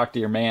there and talk to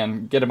your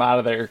man, get him out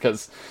of there,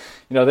 because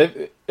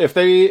if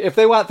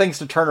they want things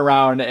to turn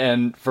around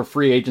and for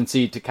free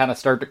agency to kind of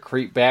start to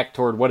creep back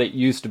toward what it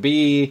used to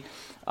be,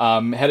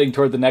 heading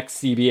toward the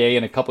next CBA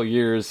in a couple of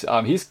years,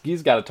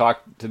 he's got to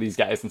talk to these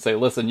guys and say,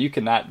 listen, you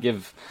cannot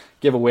give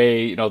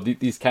away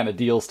these kind of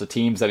deals to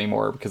teams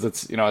anymore, because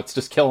it's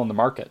just killing the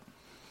market.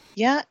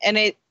 Yeah, and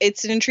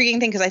it's an intriguing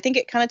thing, because I think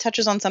it kind of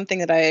touches on something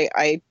that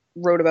I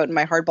wrote about in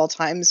my Hardball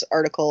Times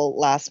article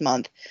last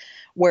month,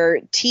 where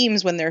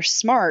teams, when they're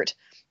smart,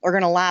 are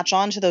going to latch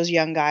on to those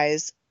young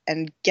guys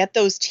and get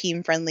those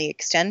team-friendly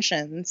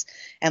extensions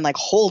and like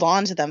hold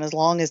on to them as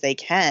long as they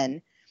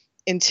can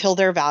until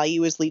their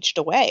value is leached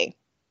away.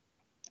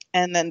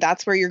 And then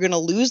that's where you're going to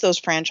lose those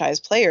franchise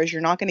players.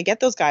 You're not going to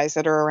get those guys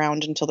that are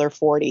around until they're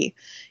 40.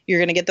 You're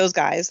going to get those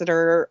guys that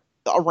are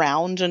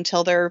around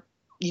until they're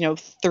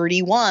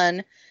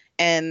 31,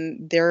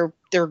 and their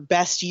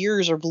best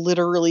years have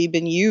literally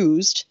been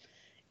used,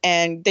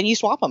 and then you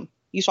swap them.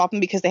 You swap them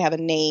because they have a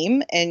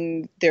name,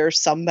 and there's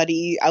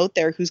somebody out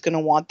there who's going to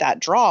want that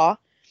draw,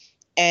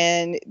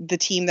 and the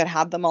team that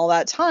had them all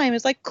that time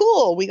is like,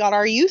 cool, we got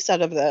our use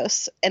out of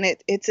this. And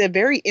it's a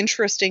very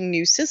interesting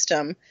new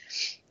system,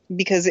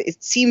 because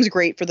it seems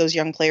great for those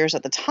young players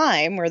at the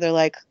time, where they're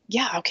like,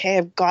 yeah, okay,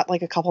 I've got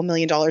like a couple $1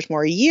 million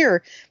more a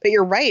year. But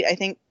you're right. I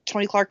think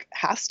Tony Clark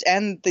has to,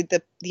 and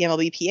the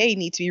MLBPA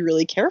need to be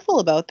really careful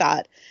about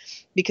that,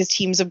 because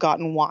teams have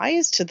gotten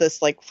wise to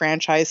this like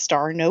franchise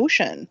star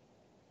notion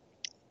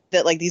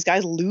that like these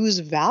guys lose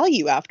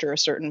value after a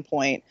certain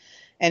point.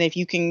 And if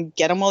you can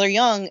get them while they're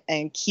young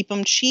and keep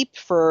them cheap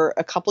for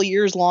a couple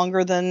years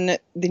longer than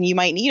you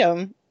might need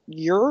them,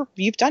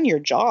 you've done your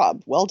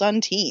job. Well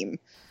done, team.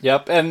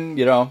 Yep, and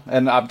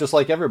and I'm just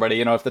like everybody.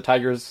 If the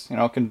Tigers,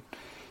 can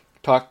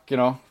talk,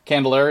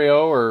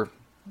 Candelario or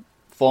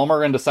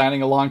Fulmer into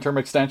signing a long-term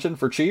extension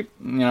for cheap,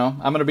 I'm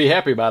going to be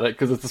happy about it,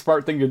 because it's a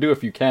smart thing to do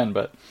if you can.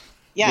 But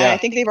yeah, I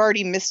think they've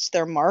already missed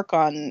their mark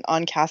on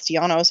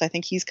Castellanos. I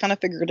think he's kind of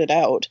figured it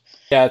out.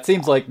 Yeah, it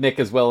seems like Nick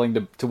is willing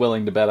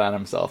to bet on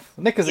himself.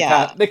 Nick is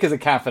a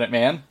confident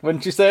man,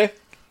 wouldn't you say?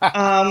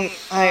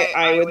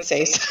 I would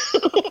say so.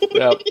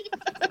 Yep.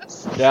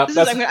 Yep.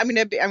 I'm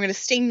gonna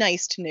stay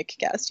nice to Nick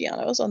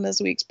Castellanos on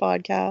this week's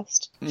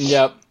podcast.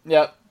 Yep.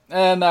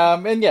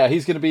 And yeah,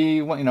 he's gonna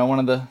be one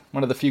of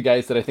the few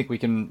guys that I think we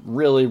can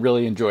really,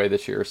 really enjoy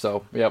this year.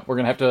 So yep, we're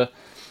gonna have to.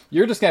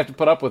 You're just gonna have to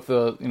put up with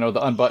the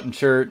the unbuttoned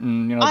shirt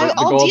and the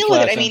I'll gold deal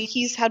with it. flashing. I mean,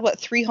 he's had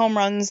 3 home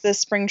runs this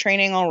spring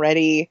training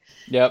already.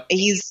 Yep.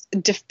 He's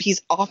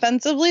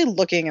offensively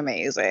looking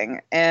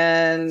amazing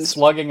and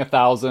slugging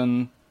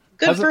 1,000.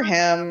 Good for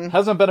him.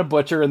 Hasn't been a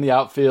butcher in the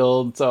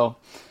outfield, so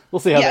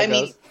we'll see how that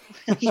goes.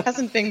 He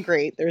hasn't been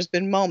great. There's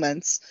been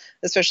moments,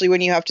 especially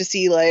when you have to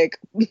see like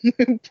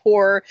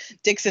poor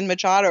Dixon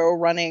Machado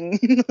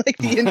running like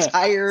the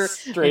entire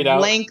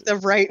length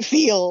of right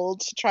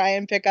field to try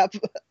and pick up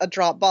a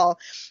drop ball.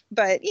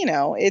 But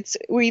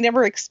we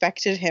never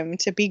expected him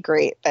to be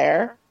great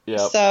there. Yeah.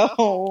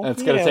 So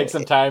it's going to take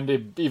some time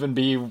to even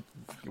be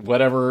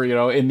whatever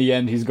in the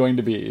end he's going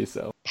to be.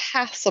 So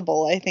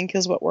passable, I think,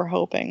 is what we're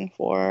hoping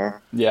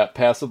for. Yeah,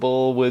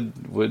 passable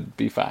would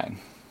be fine.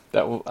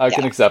 I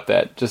can accept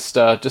that.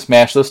 Just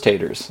mash those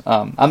taters.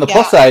 On the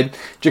plus side,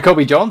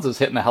 Jacoby Jones is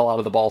hitting the hell out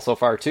of the ball so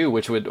far too,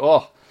 which would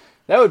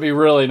that would be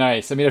really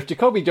nice. I mean, if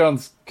Jacoby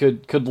Jones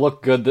could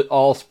look good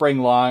all spring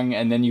long,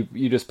 and then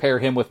you just pair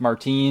him with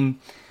Martin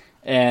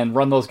and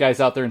run those guys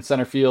out there in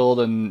center field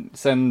and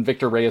send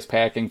Victor Reyes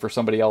packing for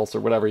somebody else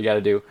or whatever you got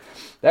to do,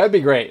 that would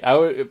be great.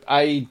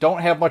 I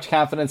don't have much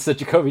confidence that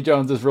Jacoby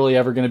Jones is really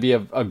ever going to be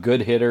a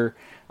good hitter.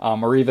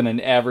 Or even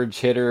an average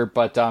hitter,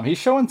 but he's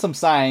showing some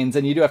signs,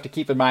 and you do have to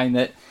keep in mind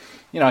that,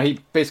 he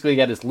basically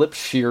got his lips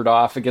sheared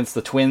off against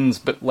the Twins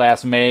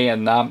last May,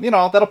 and,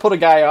 that'll put a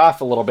guy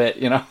off a little bit,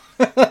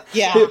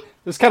 Yeah. It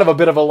was kind of a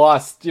bit of a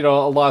lost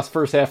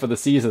first half of the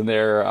season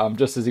there,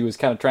 just as he was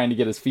kind of trying to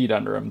get his feet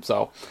under him.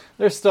 So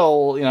there's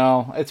still,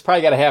 it's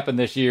probably got to happen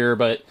this year,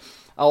 but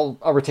I'll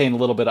retain a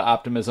little bit of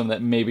optimism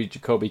that maybe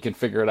Jacoby can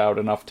figure it out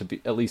enough to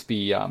at least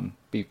be a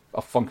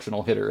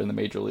functional hitter in the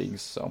major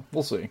leagues. So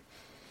we'll see.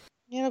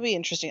 Yeah, it'll be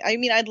interesting. I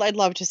mean, I'd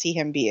love to see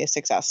him be a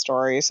success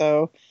story.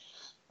 So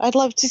I'd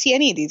love to see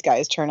any of these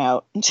guys turn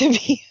out to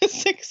be a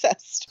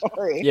success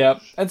story. Yeah,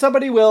 and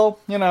somebody will,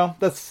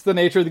 that's the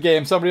nature of the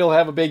game. Somebody will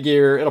have a big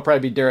year. It'll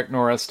probably be Derek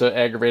Norris to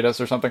aggravate us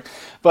or something.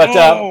 But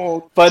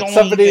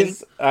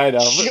somebody's, I know,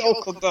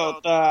 joke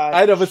about that.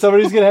 I know, but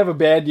somebody's gonna have a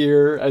bad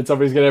year and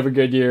somebody's gonna have a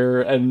good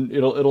year, and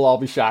it'll all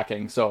be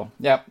shocking. So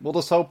yeah, we'll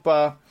just hope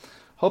the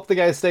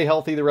guys stay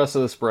healthy the rest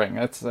of the spring.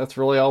 That's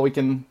really all we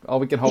can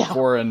hope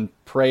for, and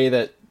pray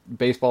that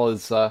baseball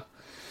is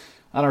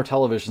on our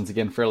televisions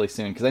again fairly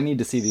soon, because I need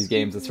to see these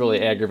games. It's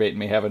really aggravating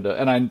me having to,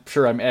 and I'm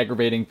sure I'm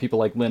aggravating people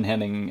like Lynn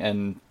Henning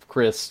and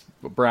Chris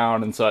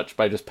Brown and such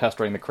by just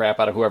pestering the crap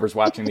out of whoever's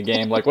watching the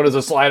game. Like, what does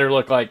a slider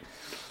look like?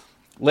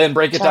 Lynn,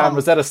 break it down.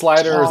 Was that a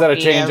slider or is that a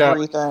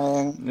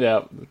changeup?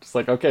 Yeah, just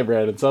like, okay,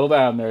 Brandon, settle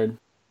down, nerd.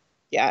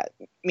 Yeah.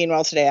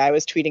 Meanwhile, today I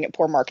was tweeting at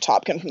poor Mark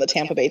Topkin from the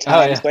Tampa Bay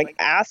Times, going,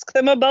 ask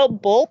them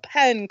about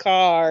bullpen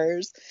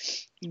cars.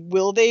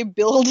 Will they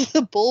build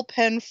the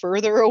bullpen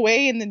further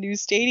away in the new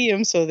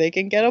stadium so they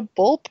can get a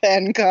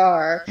bullpen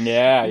car?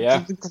 Yeah.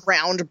 The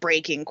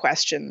groundbreaking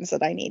questions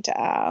that I need to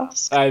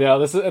ask. I know,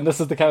 this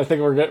is the kind of thing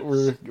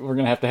we're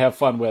gonna have to have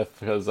fun with,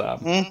 because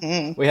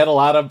we had a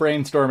lot of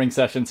brainstorming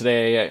session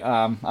today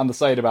on the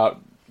site about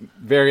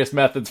various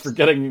methods for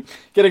getting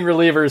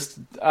relievers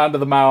onto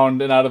the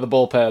mound and out of the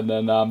bullpen,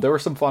 and there were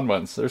some fun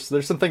ones.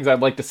 There's some things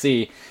I'd like to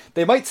see.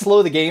 They might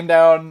slow the game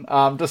down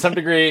to some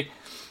degree.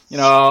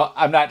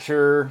 I'm not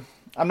sure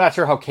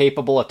how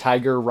capable a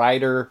Tiger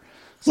rider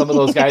some of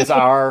those guys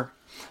are,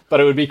 but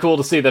it would be cool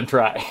to see them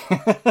try.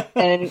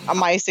 And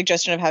my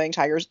suggestion of having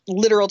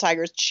literal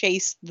tigers,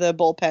 chase the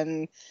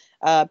bullpen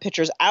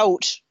pitchers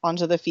out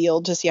onto the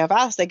field to see how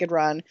fast they could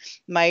run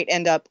might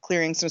end up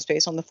clearing some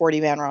space on the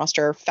 40-man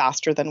roster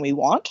faster than we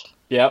want.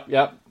 Yep.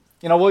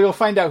 You'll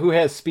find out who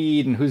has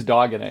speed and who's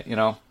dogging it.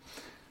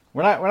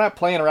 We're not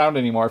playing around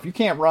anymore. If you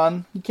can't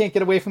run, you can't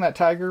get away from that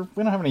tiger,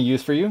 we don't have any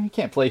use for you. You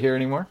can't play here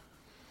anymore.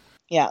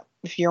 Yeah.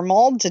 If you're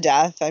mauled to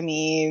death,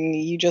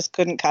 you just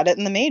couldn't cut it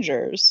in the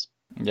majors.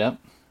 Yep.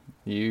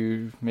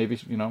 You maybe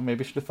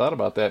should have thought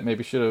about that.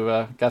 Maybe should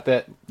have got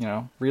that,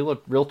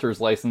 realtor's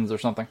license or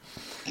something.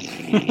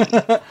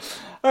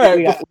 All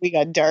right. We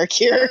got dark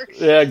here.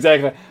 Yeah,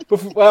 exactly.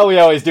 Well, we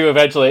always do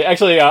eventually.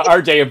 Actually,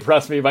 RJ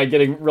impressed me by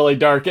getting really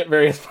dark at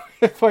various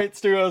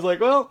points too. I was like,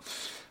 well,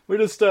 we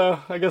just,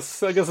 I guess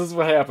this is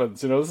what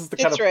happens. This is the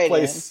kind of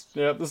place.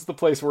 Yeah, this is the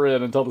place we're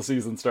in until the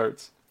season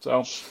starts.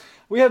 So,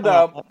 we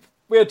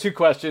had two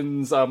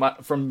questions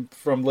from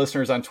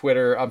listeners on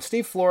Twitter.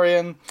 Steve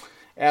Florian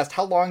asked,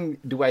 how long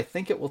do I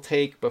think it will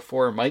take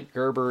before Mike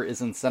Gerber is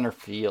in center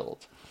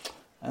field?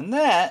 And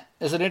that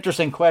is an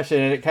interesting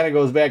question, and it kind of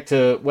goes back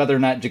to whether or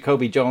not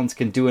Jacoby Jones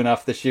can do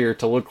enough this year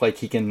to look like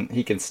he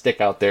can stick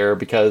out there,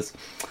 because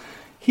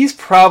he's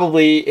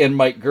probably in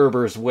Mike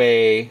Gerber's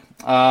way.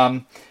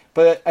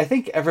 But I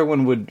think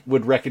everyone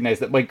would recognize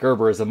that Mike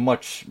Gerber is a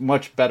much,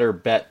 much better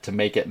bet to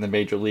make it in the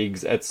major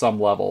leagues at some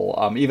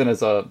level, even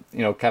as a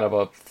kind of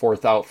a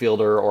fourth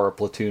outfielder or a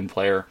platoon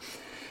player.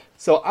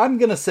 So I'm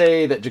going to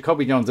say that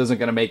Jacoby Jones isn't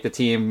going to make the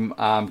team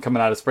coming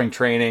out of spring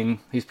training.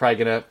 He's probably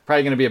going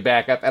to be a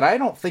backup, and I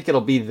don't think it'll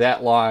be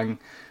that long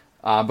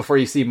before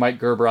you see Mike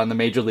Gerber on the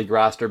major league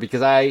roster,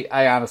 because I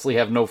honestly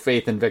have no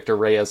faith in Victor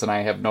Reyes, and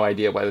I have no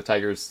idea why the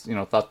Tigers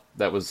thought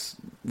that was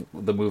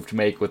the move to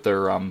make with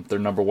their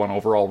number 1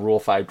 overall Rule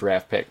 5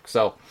 draft pick.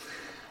 So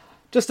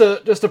just to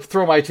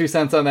throw my 2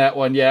 cents on that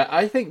one, yeah,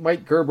 I think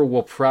Mike Gerber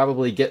will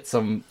probably get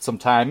some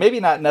time. Maybe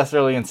not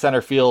necessarily in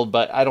center field,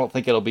 but I don't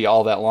think it'll be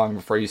all that long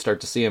before you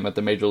start to see him at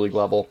the major league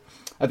level.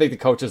 I think the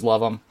coaches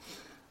love him.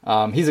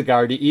 He's a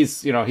Gardy.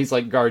 He's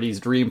like Gardy's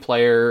dream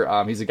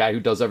player. He's a guy who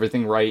does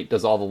everything right,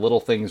 does all the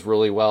little things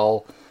really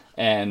well,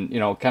 and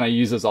kind of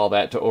uses all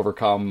that to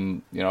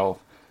overcome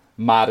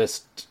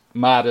modest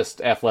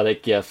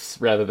athletic gifts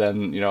rather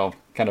than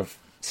kind of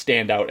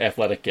standout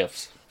athletic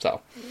gifts.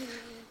 So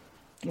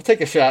we'll take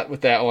a shot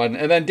with that one.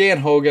 And then Dan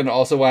Hogan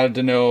also wanted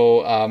to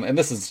know, and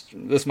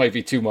this might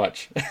be too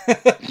much.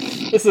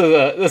 This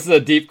is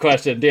a deep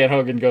question. Dan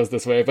Hogan goes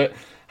this way, but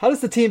how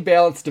does the team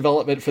balance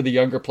development for the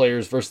younger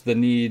players versus the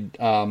need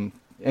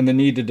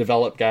to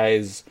develop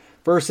guys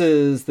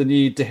versus the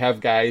need to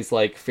have guys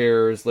like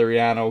Ferrs,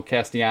 Liriano,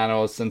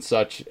 Castellanos, and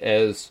such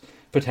as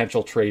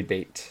potential trade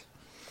bait?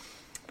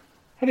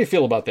 How do you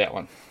feel about that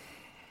one?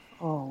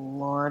 Oh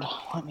Lord,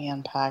 let me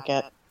unpack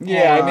it.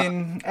 Yeah,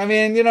 I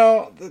mean,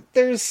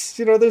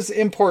 there's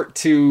import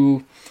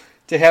to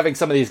having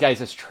some of these guys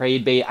as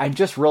trade bait. I'm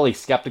just really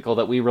skeptical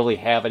that we really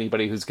have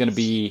anybody who's going to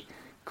be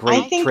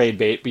great trade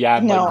bait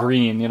beyond like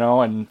Green,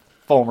 and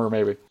Fulmer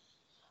maybe.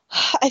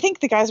 I think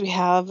the guys we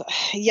have,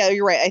 yeah,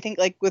 you're right. I think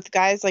like with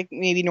guys like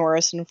maybe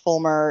Norris and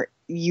Fulmer,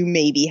 you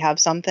maybe have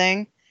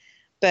something,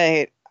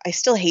 but I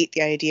still hate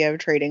the idea of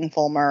trading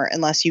Fulmer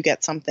unless you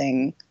get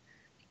something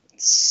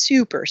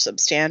super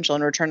substantial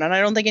in return. And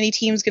I don't think any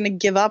team's going to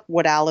give up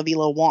what Al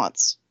Avila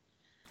wants.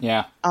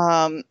 Yeah.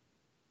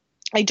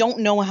 I don't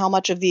know how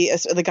much of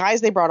the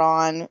guys they brought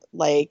on,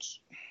 like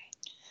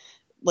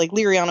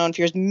Liriano and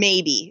Fears,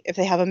 maybe if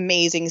they have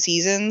amazing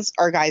seasons,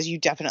 are guys you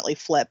definitely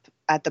flip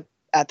at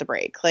the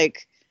break.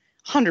 Like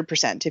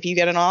 100%. If you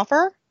get an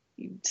offer,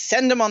 you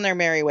send them on their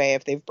merry way.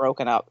 If they've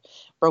broken out,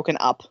 broken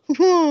out,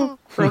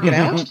 broken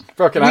out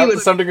to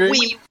some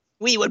degree.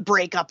 We would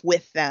break up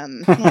with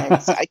them.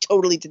 I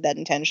totally did that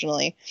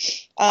intentionally.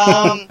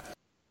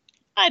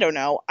 I don't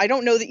know. I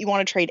don't know that you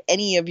want to trade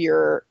any of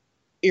your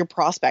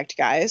prospect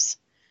guys,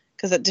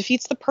 because that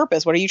defeats the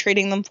purpose. What are you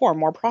trading them for?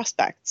 More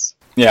prospects.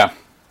 Yeah.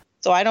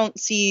 So I don't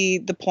see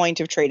the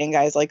point of trading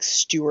guys like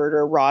Stewart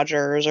or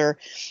Rogers or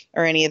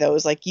any of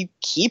those. Like, you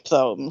keep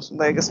them,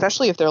 like,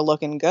 especially if they're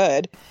looking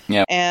good.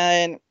 Yeah.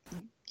 And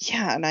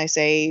yeah, and I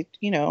say,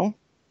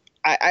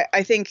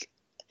 I think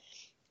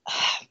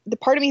the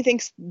part of me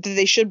thinks that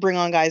they should bring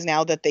on guys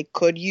now that they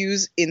could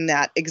use in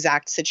that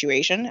exact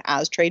situation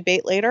as trade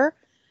bait later.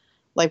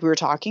 Like we were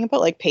talking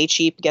about, like, pay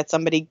cheap, get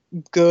somebody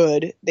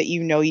good that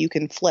you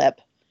can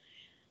flip.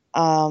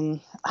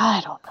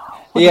 I don't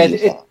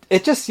know.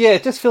 It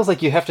just feels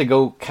like you have to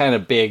go kind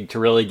of big to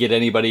really get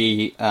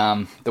anybody.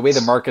 The way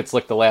the markets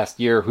look the last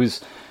year,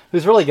 who's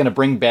really going to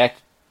bring back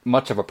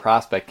much of a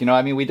prospect.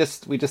 I mean, they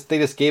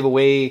just gave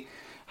away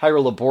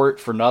Jairo Laporte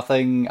for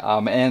nothing.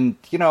 And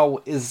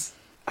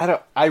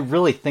I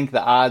really think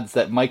the odds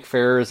that Mike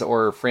Ferris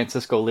or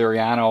Francisco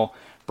Liriano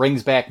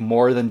brings back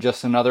more than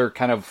just another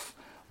kind of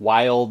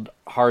wild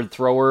hard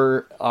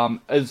thrower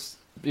is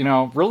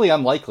really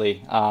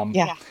unlikely.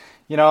 Yeah.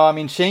 I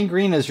mean, Shane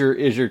Green is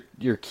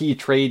your key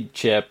trade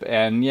chip,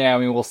 and yeah, I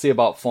mean, we'll see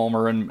about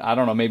Fulmer, and I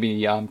don't know,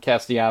 maybe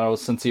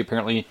Castellanos, since he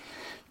apparently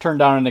turned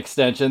down an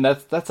extension.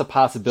 That's a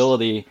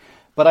possibility,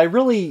 but I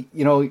really,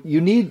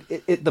 you need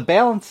the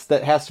balance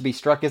that has to be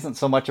struck isn't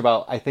so much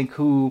about, I think,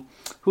 who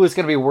is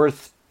going to be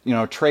worth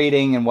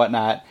trading and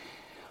whatnot,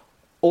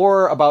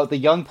 or about the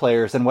young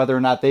players and whether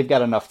or not they've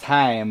got enough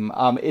time.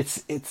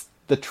 It's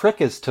the trick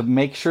is to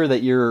make sure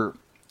that you're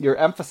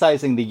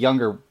emphasizing the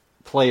younger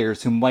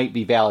players who might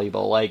be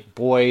valuable, like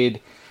Boyd,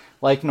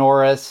 like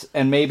Norris,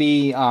 and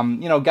maybe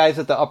guys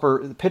at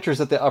the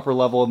pitchers at the upper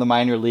level in the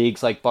minor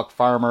leagues, like Buck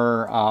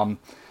Farmer.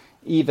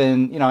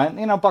 Even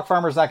Buck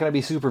Farmer's not going to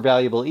be super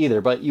valuable either,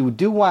 but you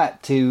do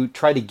want to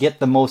try to get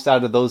the most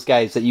out of those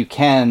guys that you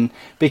can,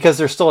 because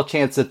there's still a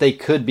chance that they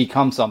could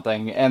become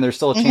something, and there's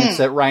still a chance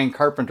that Ryan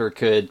Carpenter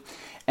could.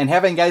 And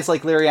having guys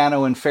like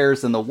Liriano and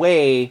Ferris in the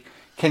way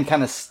can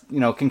kind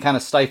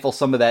of stifle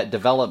some of that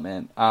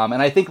development.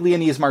 And I think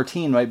Leonys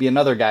Martin might be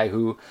another guy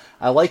who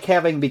I like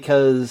having,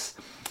 because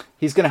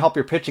he's going to help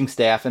your pitching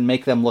staff and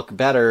make them look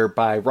better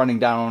by running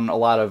down a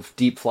lot of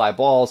deep fly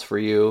balls for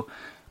you.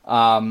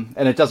 And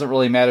it doesn't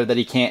really matter that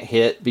he can't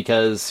hit,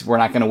 because we're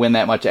not going to win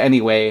that much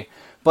anyway.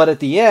 But at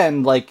the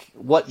end, like,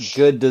 what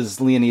good does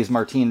Leonys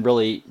Martin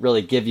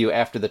really give you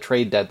after the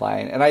trade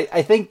deadline? And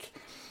I think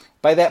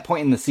by that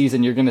point in the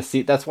season, you're going to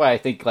see. That's why I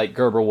think like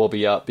Gerber will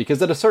be up,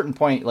 because at a certain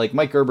point, like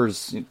Mike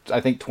Gerber's,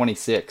 I think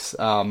 26.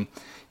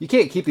 You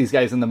can't keep these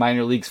guys in the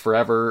minor leagues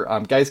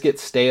forever. Guys get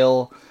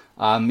stale.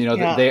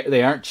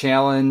 They aren't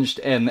challenged,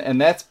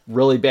 and that's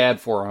really bad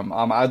for them.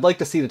 I'd like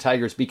to see the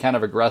Tigers be kind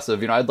of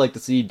aggressive. I'd like to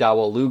see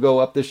Dawel Lugo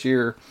up this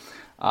year.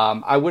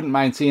 I wouldn't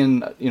mind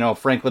seeing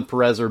Franklin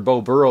Perez or Bo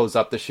Burrows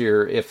up this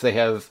year if they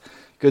have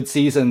good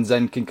seasons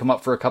and can come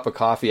up for a cup of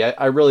coffee.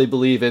 I really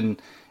believe in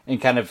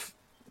kind of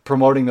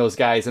promoting those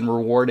guys and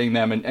rewarding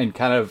them and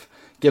kind of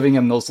giving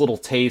them those little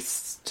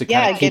tastes to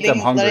kind of keep them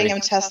hungry. Letting them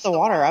test the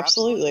water,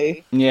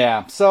 absolutely.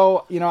 Yeah,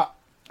 so,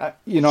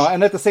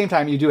 and at the same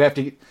time, you do have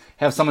to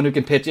have someone who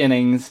can pitch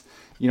innings.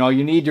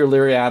 You need your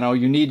Liriano,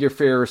 you need your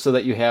Ferris, so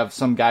that you have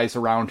some guys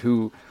around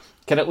who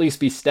can at least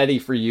be steady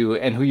for you,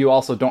 and who you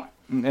also don't,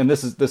 and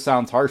this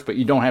sounds harsh, but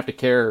you don't have to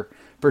care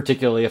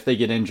particularly if they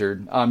get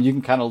injured. You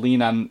can kind of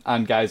lean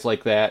on guys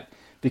like that,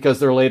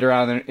 because they're later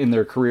on in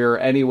their career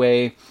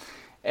anyway.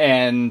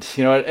 And,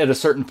 at a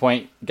certain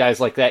point,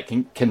 guys like that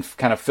can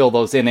kind of fill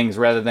those innings,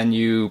 rather than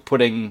you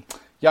putting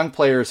young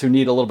players who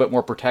need a little bit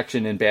more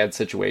protection in bad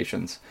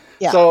situations.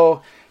 Yeah.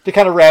 So to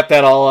kind of wrap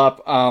that all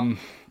up,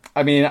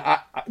 I mean,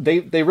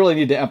 they really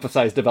need to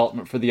emphasize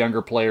development for the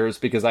younger players,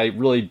 because I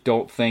really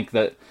don't think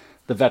that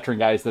the veteran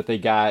guys that they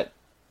got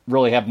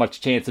really have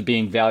much chance of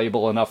being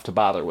valuable enough to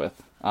bother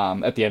with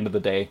at the end of the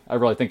day. I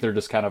really think they're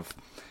just kind of,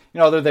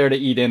 they're there to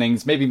eat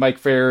innings. Maybe Mike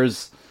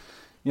Ferris,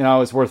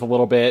 is worth a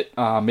little bit.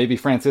 Maybe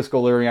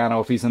Francisco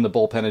Liriano, if he's in the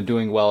bullpen and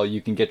doing well,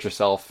 you can get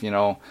yourself,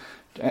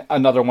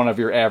 another one of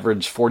your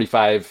average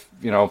 45,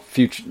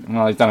 future,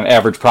 well, he's not an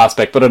average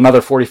prospect, but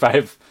another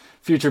 45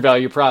 future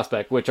value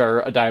prospect, which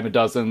are a dime a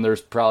dozen.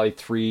 There's probably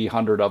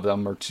 300 of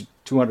them or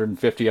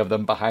 250 of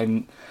them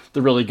behind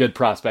the really good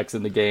prospects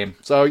in the game.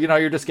 So,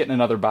 you're just getting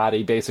another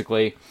body,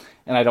 basically,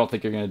 and I don't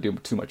think you're going to do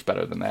too much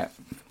better than that.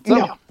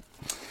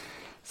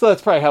 So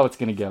that's probably how it's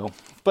going to go.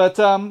 But,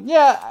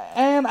 yeah,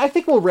 and I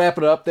think we'll wrap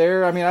it up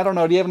there. I mean, I don't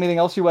know. Do you have anything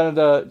else you wanted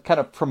to kind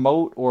of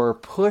promote or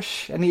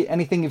push?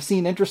 Anything you've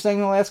seen interesting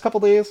in the last couple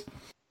days?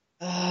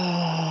 No.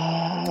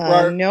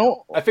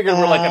 I figured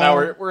we're like an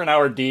hour. We're an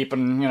hour deep,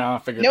 and I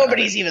figured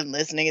nobody's even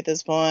listening at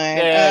this point.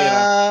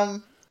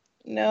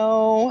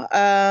 No.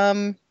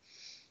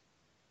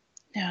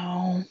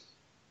 No.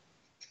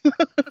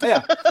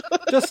 Yeah,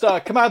 just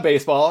come on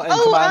baseball and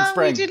come on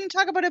spring. We didn't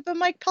talk about it, but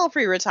Mike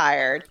Pelfrey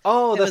retired.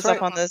 Oh, that's right. It was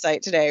up on the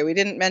site today. We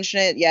didn't mention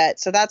it yet,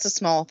 so that's a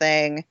small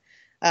thing.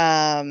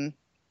 Yeah,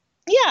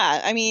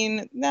 I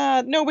mean,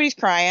 nobody's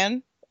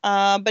crying.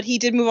 But he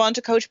did move on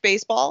to coach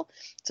baseball.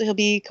 So he'll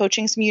be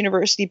coaching some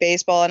university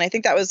baseball. And I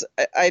think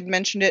I'd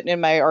mentioned it in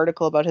my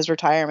article about his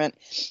retirement.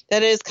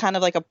 That is kind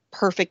of like a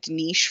perfect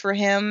niche for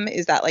him,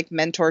 is that like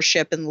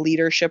mentorship and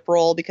leadership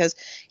role, because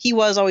he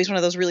was always one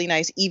of those really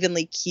nice,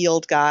 evenly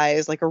keeled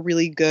guys, like a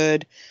really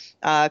good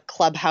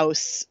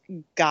clubhouse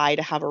guy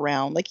to have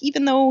around. Like,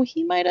 even though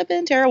he might have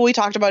been terrible, we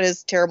talked about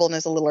his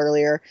terribleness a little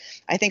earlier.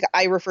 I think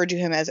I referred to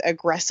him as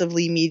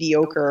aggressively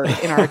mediocre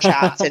in our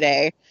chat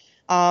today.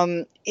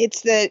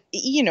 It's that,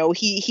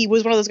 he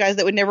was one of those guys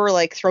that would never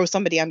like throw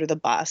somebody under the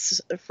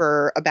bus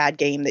for a bad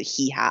game that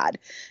he had.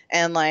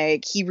 And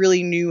like, he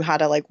really knew how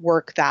to like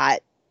work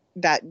that,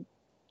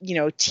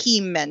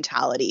 team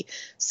mentality.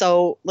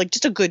 So like,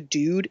 just a good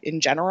dude in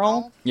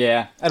general.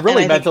 Yeah. And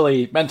really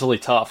mentally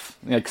tough,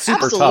 like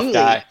super tough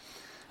guy.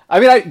 I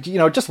mean,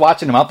 just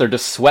watching him out there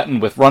just sweating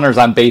with runners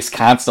on base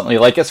constantly,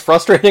 like as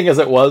frustrating as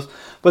it was,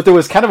 but there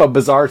was kind of a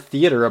bizarre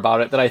theater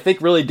about it that I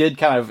think really did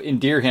kind of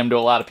endear him to a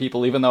lot of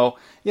people, even though,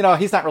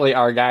 he's not really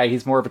our guy.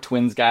 He's more of a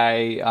Twins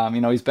guy.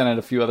 He's been at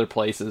a few other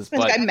places.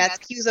 Twins guy,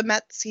 Mets. He was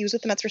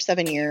with the Mets for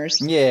 7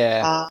 years.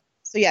 Yeah.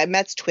 So yeah,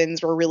 Mets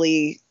Twins were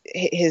really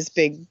his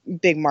big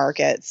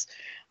markets.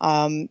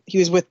 He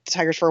was with the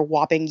Tigers for a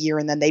whopping year,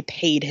 and then they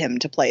paid him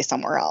to play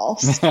somewhere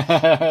else.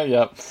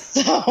 Yep.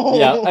 So,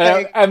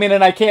 yeah. I mean,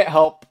 and I can't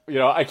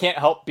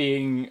help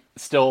being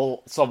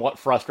still somewhat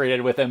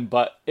frustrated with him,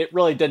 but it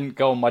really didn't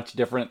go much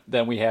different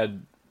than we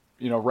had,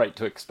 right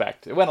to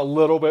expect. It went a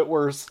little bit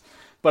worse,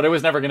 but it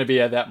was never going to be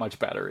that much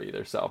better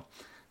either. So,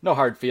 no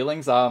hard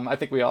feelings. I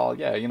think we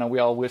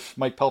all wish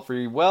Mike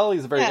Pelfrey well.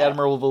 He's a very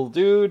admirable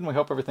dude, and we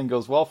hope everything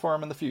goes well for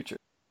him in the future.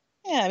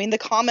 Yeah, I mean, the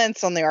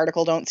comments on the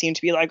article don't seem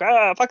to be like,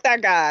 oh, fuck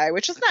that guy,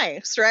 which is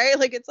nice, right?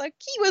 Like, it's like,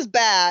 he was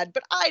bad,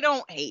 but I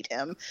don't hate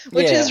him,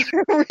 which is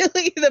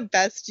really the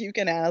best you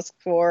can ask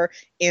for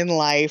in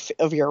life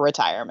of your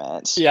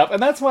retirement. Yep,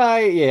 and that's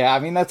why,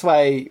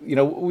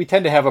 we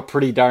tend to have a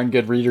pretty darn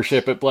good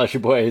readership at Bless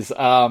You Boys.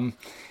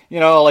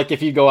 Like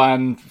if you go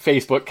on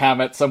Facebook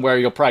comments somewhere,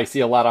 you'll probably see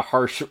a lot of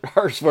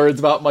harsh words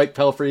about Mike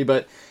Pelfrey,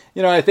 but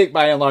I think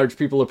by and large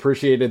people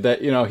appreciated that,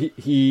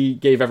 he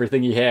gave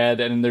everything he had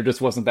and there just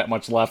wasn't that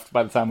much left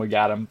by the time we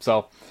got him.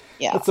 So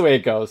that's the way it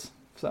goes.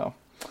 So,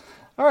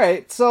 all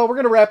right. So we're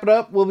going to wrap it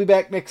up. We'll be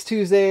back next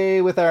Tuesday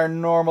with our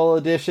normal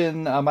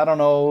edition. I don't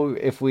know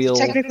if we'll...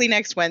 Technically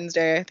next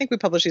Wednesday. I think we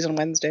publish these on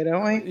Wednesday,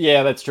 don't we?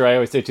 Yeah, that's true. I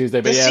always say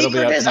Tuesday, but it'll be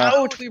up. The secret is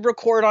out. We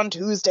record on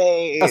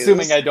Tuesdays.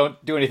 Assuming I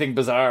don't do anything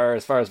bizarre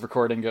as far as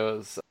recording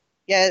goes.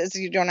 Yeah, so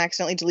you don't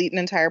accidentally delete an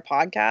entire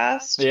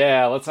podcast.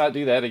 Yeah, let's not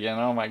do that again.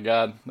 Oh my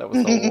God, that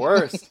was the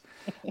worst.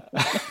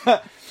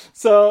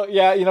 So,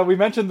 we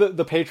mentioned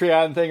the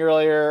Patreon thing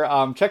earlier.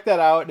 Check that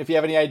out. And if you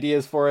have any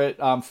ideas for it,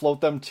 float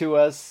them to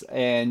us.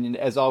 And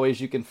as always,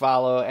 you can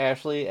follow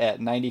Ashley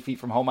at 90 Feet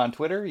From Home on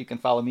Twitter. You can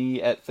follow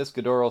me at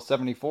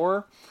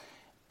Fiscadoro74.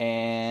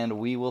 And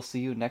we will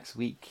see you next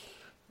week.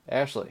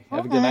 Ashley,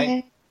 have a good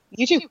night.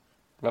 You too.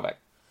 Bye-bye.